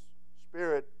got this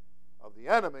spirit of the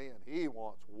enemy, and he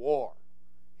wants war.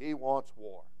 He wants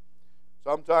war.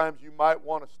 Sometimes you might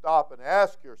want to stop and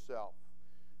ask yourself,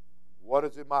 what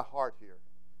is in my heart here?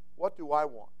 What do I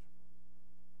want?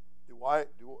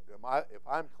 If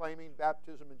I'm claiming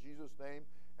baptism in Jesus' name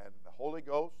and the Holy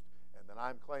Ghost, and then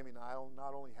I'm claiming I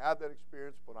not only have that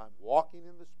experience, but I'm walking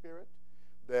in the Spirit,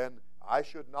 then I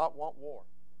should not want war.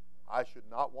 I should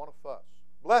not want a fuss.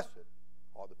 Blessed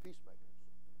are the peacemakers.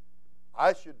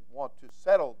 I should want to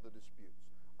settle the disputes.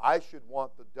 I should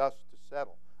want the dust to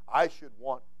settle. I should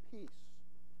want peace.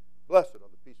 Blessed are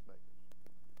the peacemakers.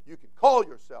 You can call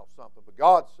yourself something, but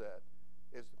God said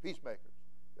it's the peacemakers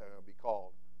that are going to be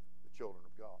called the children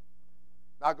of God.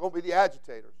 Not going to be the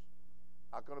agitators.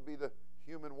 Not going to be the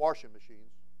human washing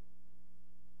machines.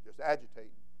 Just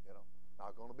agitating, you know.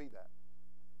 Not going to be that.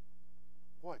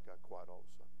 Boy, it got quiet all of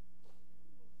a sudden.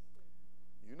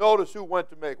 You notice who went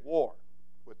to make war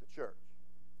with the church.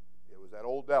 It was that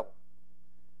old devil.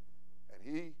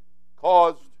 And he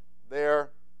caused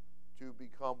there to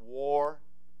become war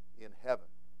in heaven.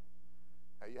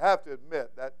 Now you have to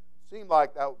admit, that seemed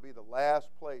like that would be the last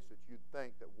place that you'd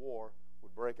think that war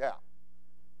would break out.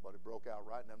 But it broke out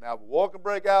right now. Now, if war can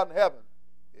break out in heaven,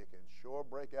 it can sure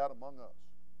break out among us.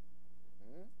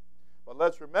 But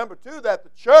let's remember, too, that the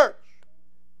church,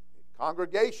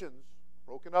 congregations,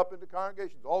 broken up into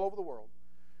congregations all over the world,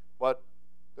 but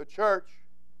the church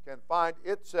can find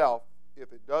itself,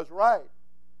 if it does right,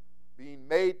 being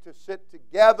made to sit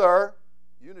together,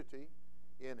 unity,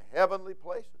 in heavenly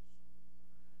places.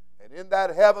 And in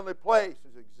that heavenly place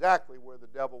is exactly where the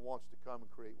devil wants to come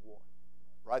and create war.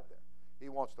 Right there. He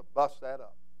wants to bust that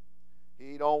up.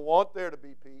 He don't want there to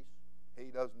be peace. He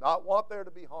does not want there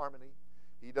to be harmony.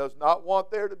 He does not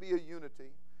want there to be a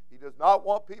unity. He does not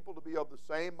want people to be of the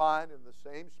same mind and the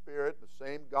same spirit, the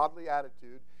same godly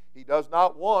attitude. He does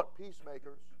not want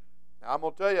peacemakers. Now, I'm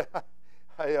going to tell you,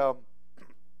 I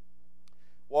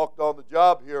walked on the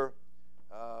job here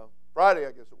Friday,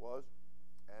 I guess it was,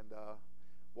 and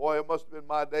boy, it must have been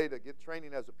my day to get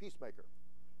training as a peacemaker,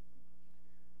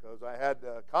 because I had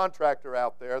a contractor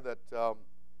out there that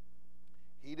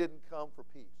he didn't come for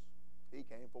peace. He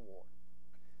came for war.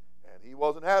 And he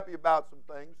wasn't happy about some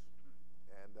things.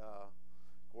 And,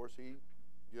 of course, he,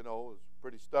 was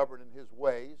pretty stubborn in his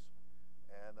ways.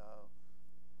 And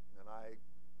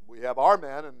we have our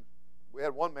man, and we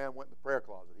had one man went in the prayer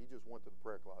closet. He just went to the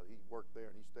prayer closet. He worked there,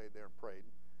 and he stayed there and prayed.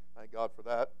 Thank God for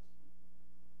that.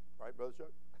 Right, Brother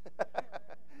Chuck?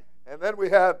 And then we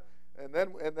have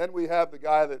the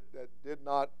guy that did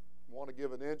not want to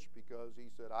give an inch, because he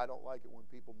said, I don't like it when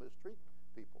people mistreat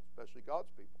people, especially God's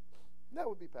people. And that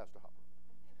would be Pastor Hopper.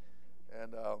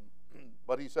 And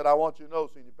but he said, I want you to know,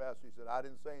 Senior Pastor, he said, I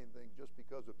didn't say anything just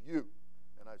because of you.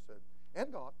 And I said,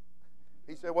 and God.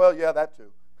 He said, well, yeah, that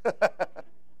too.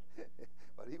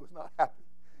 But he was not happy.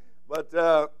 But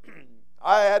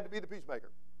I had to be the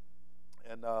peacemaker.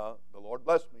 And the Lord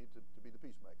blessed me to be the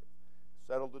peacemaker.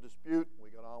 Settled the dispute. We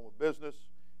got on with business,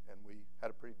 and we had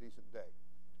a pretty decent day.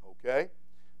 Okay?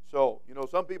 So,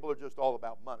 some people are just all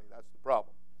about money. That's the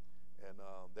problem. And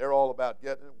they're all about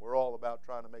getting it. We're all about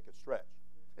trying to make it stretch.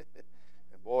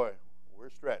 And boy, we're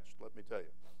stretched, let me tell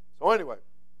you. So anyway,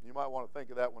 you might want to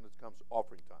think of that when it comes to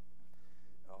offering time.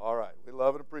 All right. We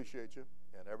love and appreciate you.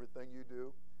 in everything you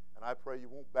do. And I pray you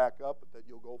won't back up, but that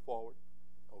you'll go forward.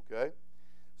 Okay?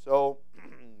 So,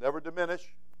 never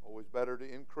diminish. Always better to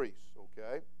increase.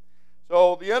 Okay?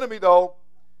 So, the enemy, though,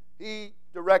 he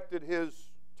directed his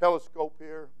telescope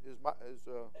here, his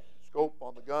scope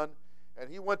on the gun, and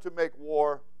he went to make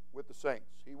war with the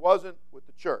saints. He wasn't with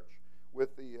the church,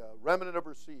 with the remnant of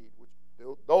her seed, which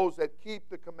those that keep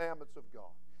the commandments of God.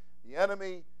 The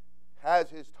enemy has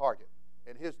his target,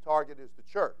 and his target is the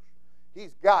church.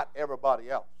 He's got everybody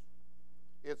else.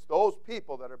 It's those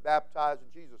people that are baptized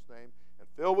in Jesus' name and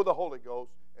filled with the Holy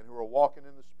Ghost and who are walking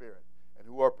in the Spirit and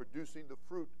who are producing the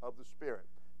fruit of the Spirit.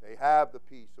 They have the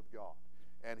peace of God,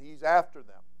 and he's after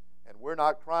them. And we're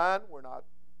not crying. We're not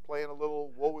playing a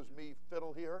little woe is me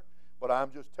fiddle here, but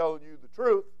I'm just telling you the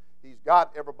truth. He's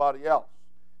got everybody else.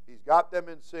 He's got them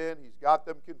in sin. He's got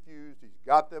them confused. He's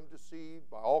got them deceived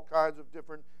by all kinds of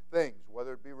different things,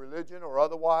 whether it be religion or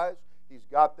otherwise. He's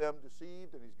got them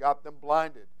deceived, and he's got them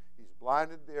blinded. He's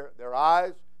blinded their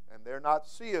eyes, and they're not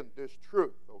seeing this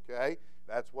truth, okay?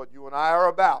 That's what you and I are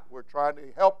about. We're trying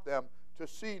to help them to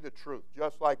see the truth,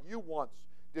 just like you once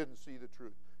didn't see the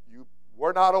truth. You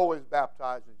were not always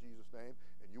baptized in Jesus' name,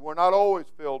 and you were not always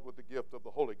filled with the gift of the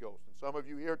Holy Ghost. And some of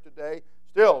you here today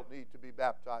still need to be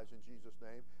baptized in Jesus'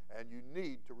 name, and you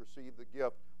need to receive the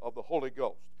gift of the Holy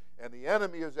Ghost. And the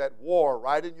enemy is at war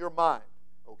right in your mind,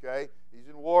 okay? He's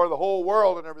in war the whole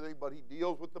world and everything, but he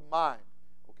deals with the mind,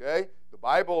 okay? The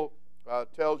Bible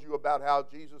tells you about how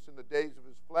Jesus in the days of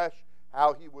his flesh,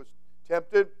 how he was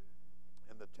tempted,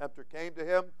 and the tempter came to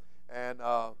him, and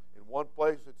in one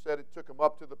place it said it took him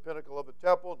up to the pinnacle of the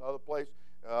temple. Another place,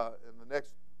 in the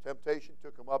next temptation,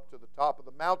 took him up to the top of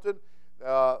the mountain.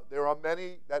 There are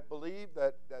many that believe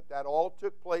that all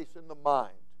took place in the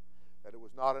mind, that it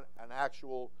was not an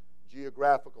actual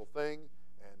geographical thing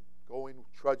and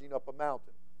trudging up a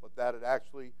mountain, but that it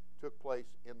actually took place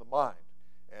in the mind.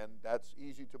 And that's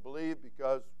easy to believe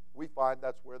because we find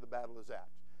that's where the battle is at.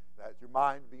 That's your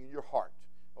mind being your heart,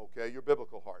 okay, your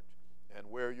biblical heart, and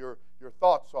where your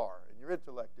thoughts are, and your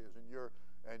intellect is,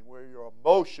 and where your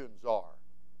emotions are.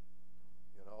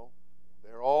 You know,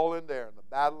 they're all in there in the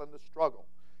battle and the struggle.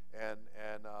 And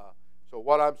so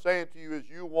what I'm saying to you is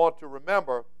you want to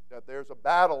remember that there's a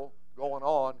battle going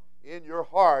on in your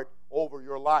heart over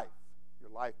your life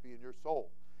being your soul.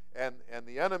 And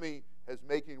the enemy is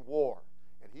making war.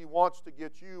 And he wants to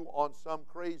get you on some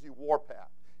crazy warpath.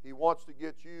 He wants to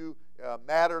get you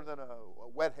madder than a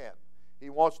wet hen. He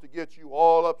wants to get you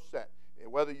all upset.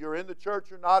 And whether you're in the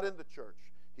church or not in the church,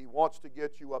 he wants to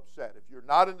get you upset. If you're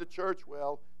not in the church,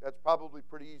 well, that's probably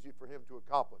pretty easy for him to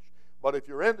accomplish. But if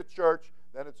you're in the church,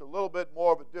 then it's a little bit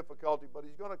more of a difficulty. But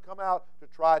he's going to come out to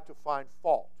try to find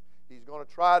fault. He's going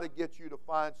to try to get you to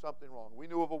find something wrong. We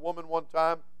knew of a woman one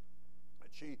time,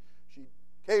 and she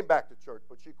came back to church,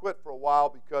 but she quit for a while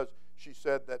because she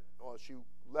said that she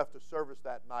left a service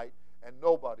that night and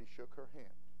nobody shook her hand.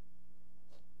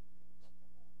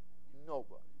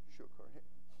 Nobody shook her hand.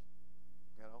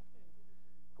 You know?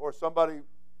 Of course, somebody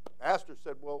asked her,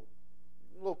 said, well,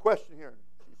 a little question here. And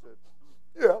she said,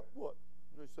 yeah, what?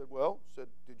 And they said,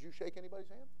 did you shake anybody's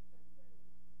hand?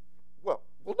 Well,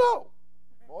 no.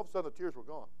 All of a sudden the tears were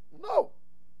gone. No.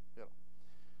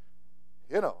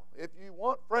 You know, if you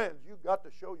want friends, you've got to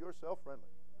show yourself friendly.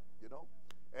 You know?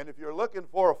 And if you're looking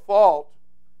for a fault,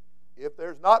 if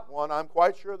there's not one, I'm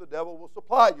quite sure the devil will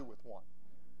supply you with one.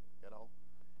 You know?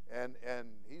 And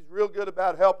he's real good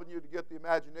about helping you to get the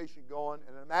imagination going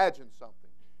and imagine something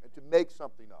and to make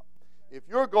something up. If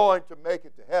you're going to make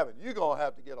it to heaven, you're going to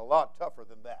have to get a lot tougher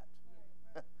than that.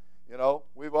 You know,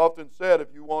 we've often said if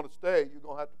you want to stay, you're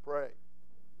going to have to pray.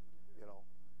 You know,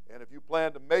 and if you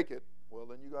plan to make it, well,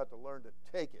 then you got to learn to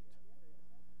take it.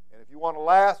 And if you want to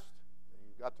last, then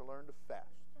you've got to learn to fast.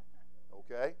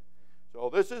 Okay? So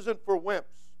this isn't for wimps.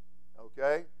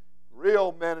 Okay?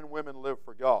 Real men and women live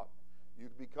for God. You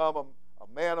become a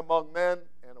man among men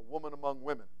and a woman among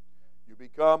women. You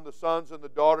become the sons and the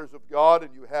daughters of God,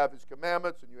 and you have His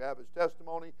commandments, and you have His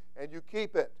testimony, and you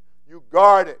keep it. You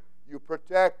guard it. You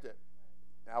protect it.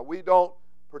 Now, we don't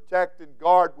protect and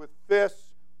guard with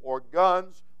fists or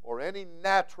guns or any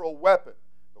natural weapon.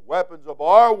 The weapons of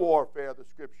our warfare, the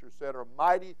Scripture said, are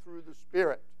mighty through the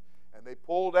Spirit. And they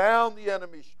pull down the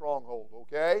enemy's stronghold,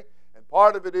 okay? And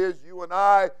part of it is you and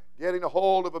I getting a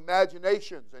hold of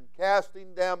imaginations and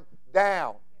casting them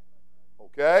down,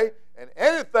 okay? And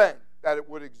anything that it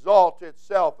would exalt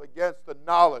itself against the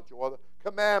knowledge or the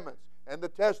commandments and the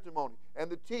testimony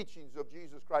and the teachings of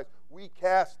Jesus Christ, we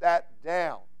cast that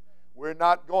down. We're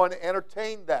not going to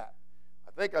entertain that.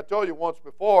 I think I told you once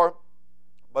before,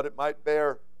 but it might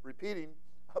bear repeating,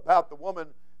 about the woman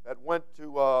that went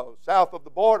to south of the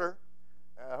border,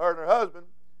 her and her husband,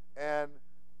 and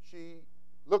she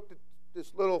looked at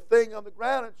this little thing on the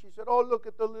ground, and she said, "Oh, look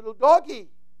at the little doggy.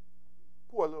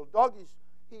 Poor little doggy.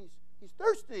 He's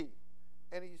thirsty,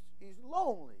 and he's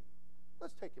lonely.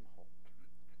 Let's take him home."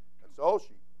 And so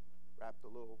she wrapped the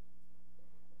little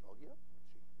doggy up,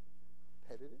 she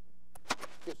petted it,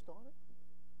 kissed on it,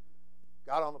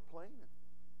 got on the plane and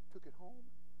took it home.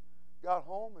 Got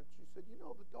home, and she said, "You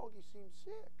know, the doggy seems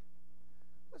sick.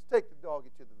 Let's take the doggy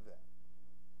to the vet."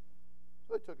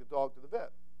 So they took the dog to the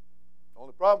vet. The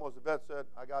only problem was the vet said,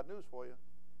 "I got news for you."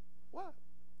 "What?"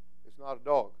 "It's not a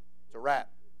dog. It's a rat."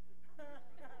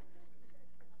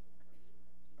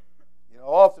 You know,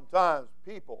 oftentimes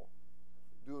people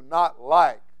do not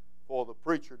like for the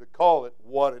preacher to call it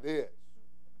what it is.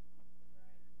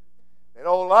 They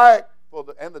don't like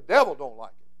and the devil don't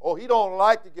like it. Oh, he don't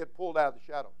like to get pulled out of the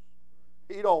shadows.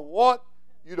 He don't want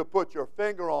you to put your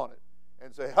finger on it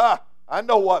and say, "Ha, I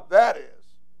know what that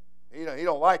is." He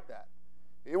don't like that.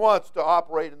 He wants to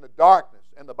operate in the darkness.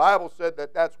 And the Bible said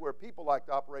that that's where people like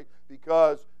to operate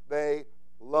because they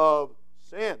love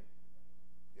sin.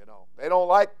 You know, they don't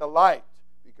like the light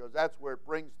because that's where it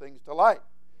brings things to light.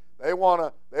 They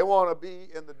want to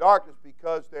be in the darkness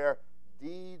because their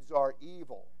deeds are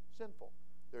evil, sinful.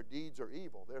 Their deeds are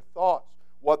evil. Their thoughts,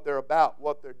 what they're about,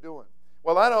 what they're doing.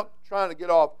 Well, I'm not trying to get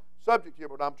off subject here,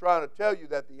 but I'm trying to tell you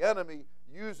that the enemy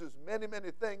uses many,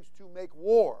 many things to make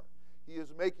war. He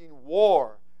is making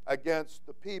war against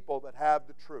the people that have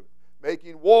the truth,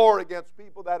 making war against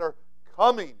people that are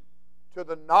coming to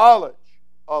the knowledge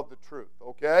of the truth.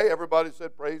 Okay? Everybody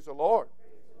said, "Praise the Lord."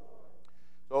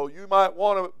 So you might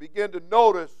want to begin to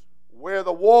notice where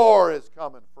the war is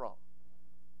coming from.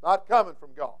 Not coming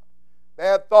from God.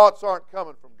 Bad thoughts aren't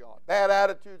coming from God. Bad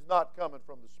attitudes not coming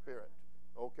from the Spirit.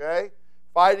 Okay?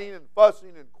 Fighting and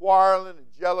fussing and quarreling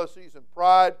and jealousies and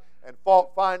pride and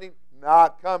fault finding,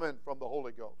 not coming from the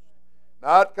Holy Ghost.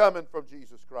 Not coming from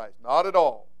Jesus Christ. Not at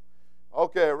all.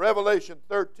 Okay, Revelation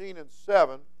 13 and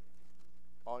 7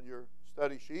 on your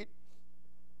study sheet.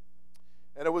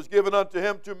 "And it was given unto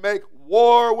him to make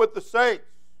war with the saints."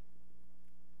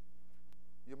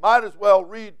 You might as well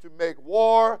read "to make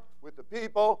war with the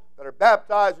people that are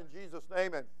baptized in Jesus'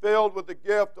 name and filled with the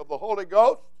gift of the Holy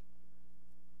Ghost,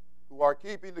 who are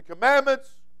keeping the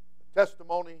commandments, the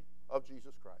testimony of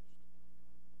Jesus Christ."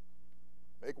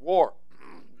 Make war.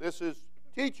 This is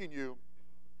teaching you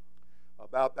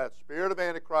about that spirit of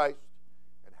Antichrist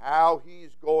and how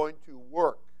he's going to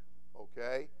work,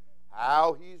 okay?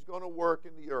 How he's going to work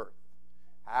in the earth.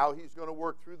 How he's going to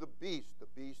work through the beast. The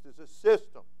beast is a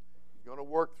system. He's going to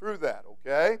work through that,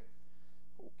 okay?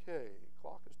 Okay,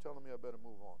 clock is telling me I better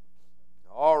move on.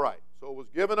 All right, so it was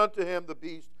given unto him, the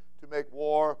beast, to make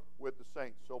war with the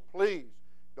saints. So please,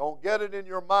 don't get it in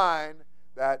your mind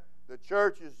that the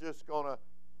church is just going to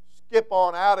skip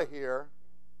on out of here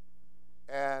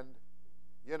and,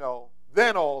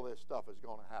 then all this stuff is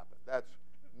going to happen. That's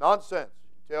nonsense.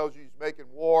 He tells you he's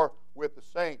making war with the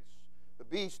saints. The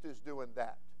beast is doing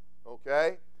that,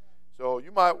 okay? So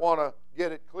you might want to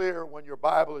get it clear when your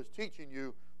Bible is teaching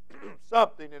you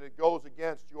something and it goes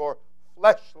against your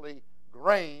fleshly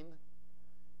grain.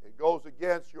 It goes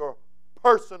against your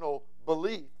personal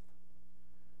belief.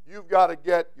 You've got to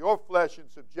get your flesh in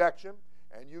subjection,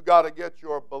 and you've got to get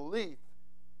your belief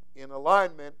in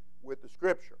alignment with the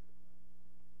Scripture.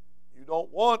 You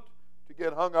don't want to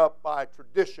get hung up by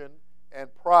tradition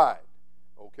and pride,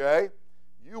 okay?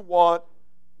 You want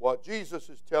what Jesus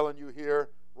is telling you here,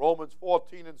 Romans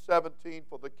 14 and 17,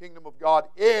 "For the kingdom of God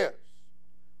is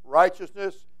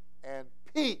righteousness and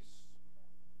peace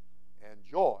and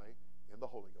joy in the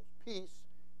Holy Ghost." Peace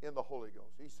in the Holy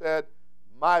Ghost. He said,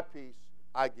 "My peace,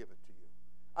 I give it to you."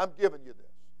 I'm giving you this.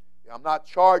 I'm not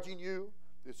charging you.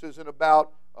 This isn't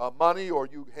about money or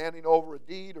you handing over a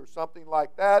deed or something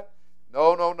like that.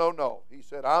 No, no, no, no. He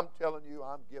said, "I'm telling you,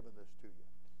 I'm giving this to you.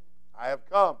 I have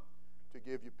come to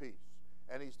give you peace."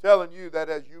 And he's telling you that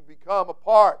as you become a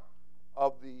part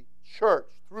of the church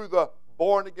through the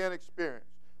born-again experience,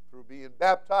 through being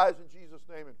baptized in Jesus'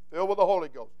 name and filled with the Holy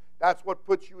Ghost, that's what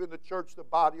puts you in the church, the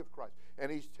body of Christ. And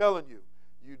he's telling you,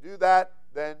 you do that,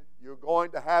 then you're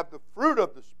going to have the fruit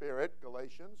of the Spirit,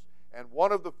 Galatians, and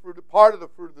part of the fruit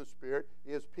of the Spirit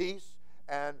is peace.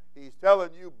 And he's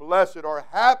telling you, blessed or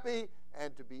happy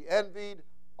and to be envied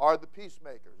are the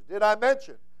peacemakers. Did I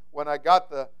mention when I got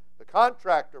the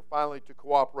contractor finally to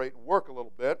cooperate and work a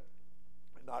little bit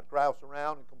and not grouse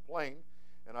around and complain,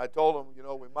 and I told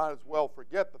him, we might as well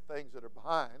forget the things that are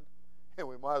behind, and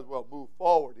we might as well move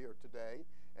forward here today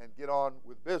and get on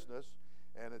with business,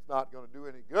 and it's not going to do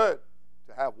any good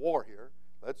to have war here.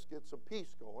 Let's get some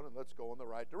peace going and let's go in the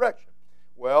right direction.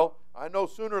 Well, I no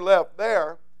sooner left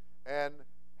there and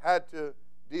had to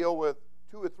deal with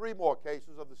 2 or 3 more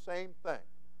cases of the same thing.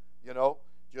 You know,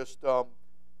 just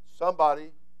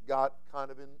somebody got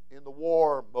kind of in the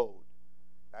war mode.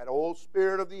 That old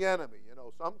spirit of the enemy. You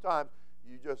know, sometimes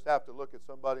you just have to look at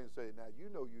somebody and say, now you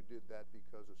know you did that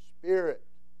because a spirit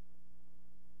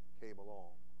came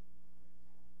along.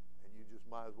 And you just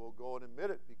might as well go and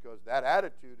admit it, because that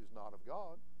attitude is not of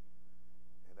God.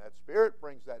 And that spirit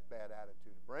brings that bad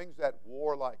attitude, brings that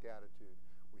warlike attitude,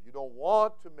 where you don't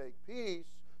want to make peace,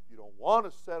 you don't want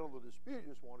to settle the dispute,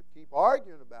 you just want to keep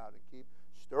arguing about it, keep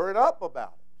stirring up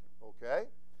about it. Okay?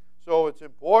 So it's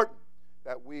important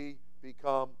that we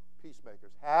become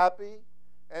peacemakers. Happy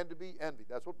and to be envied.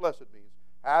 That's what blessed means.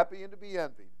 Happy and to be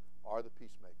envied are the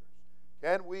peacemakers.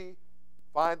 Can we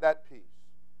find that peace?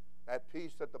 That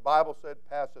peace that the Bible said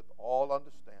passeth all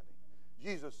understanding.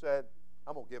 Jesus said,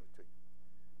 I'm going to give it to you.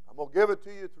 I'm going to give it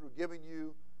to you through giving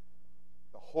you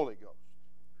the Holy Ghost.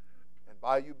 And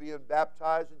by you being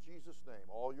baptized in Jesus' name,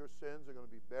 all your sins are going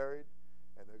to be buried,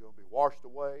 and they're going to be washed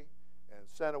away and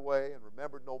sent away and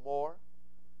remembered no more.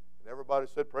 And everybody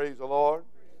said, praise the Lord.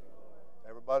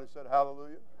 Everybody said,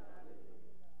 hallelujah.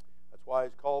 That's why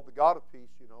he's called the God of peace,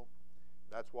 you know.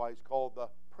 That's why he's called the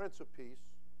Prince of Peace,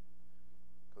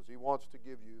 because he wants to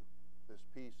give you this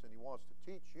peace, and he wants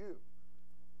to teach you,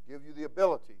 give you the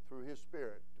ability through his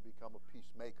Spirit to become a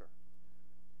peacemaker.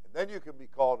 And then you can be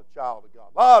called a child of God.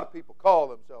 A lot of people call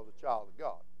themselves a child of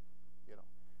God, you know.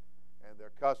 And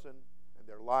they're cussing, and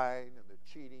they're lying, and they're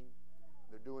cheating,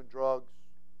 and they're doing drugs,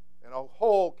 and a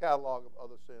whole catalog of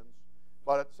other sins.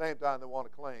 But at the same time, they want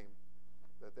to claim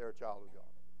that they're a child of God.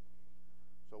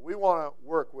 So we want to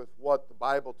work with what the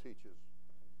Bible teaches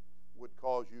would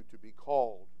cause you to be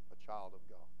called a child of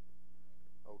God.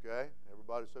 Okay?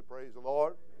 Everybody said, praise the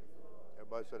Lord.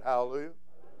 Everybody said, hallelujah.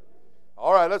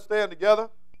 All right, let's stand together.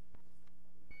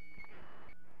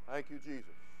 Thank you,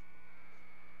 Jesus.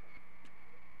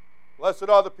 Blessed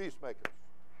are the peacemakers.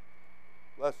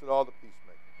 Blessed are the peacemakers.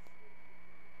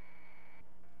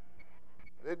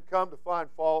 I didn't come to find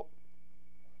fault.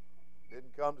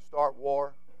 Didn't come to start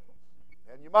war.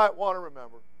 And you might want to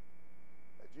remember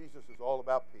that Jesus is all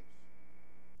about peace.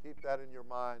 Keep that in your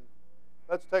mind.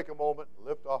 Let's take a moment and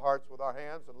lift our hearts with our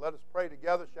hands and let us pray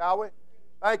together, shall we?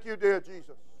 Thank you, dear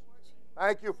Jesus.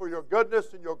 Thank you for your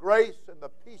goodness and your grace and the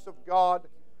peace of God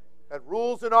that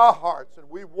rules in our hearts, and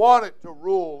we want it to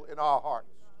rule in our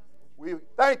hearts. We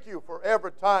thank you for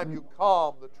every time you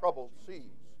calm the troubled seas.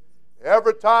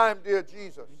 Every time, dear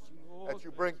Jesus, that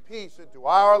you bring peace into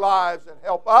our lives and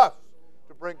help us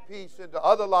to bring peace into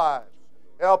other lives.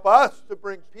 Help us to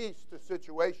bring peace to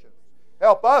situations.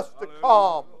 Help us to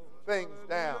calm things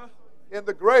down. In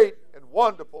the great and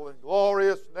wonderful and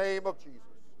glorious name of Jesus.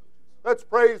 Let's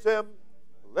praise him.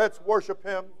 Let's worship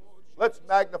him. Let's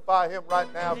magnify him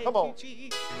right now. Come on.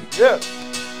 Yes.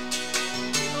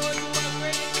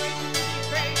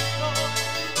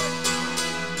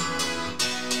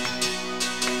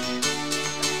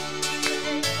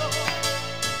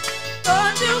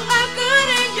 Lord, you are good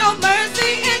and your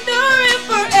mercy enduring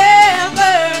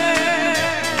forever.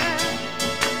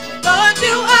 Lord,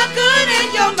 you are good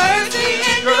and your mercy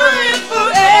enduring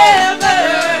forever.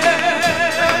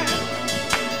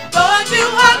 Lord, you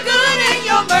are good and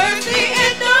your mercy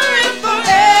enduring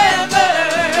forever.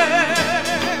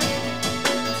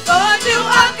 Lord, you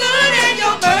are good and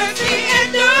your mercy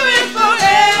enduring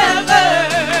forever.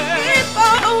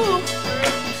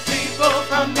 People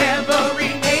from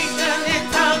every nation and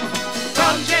tongue,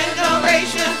 from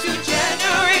generation to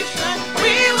generation,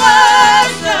 we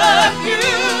worship you.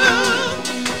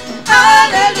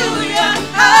 Hallelujah,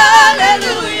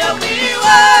 hallelujah, we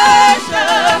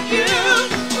worship you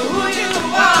for who you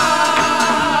are.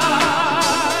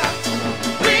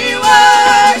 We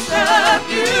worship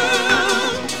you.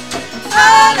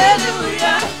 Hallelujah.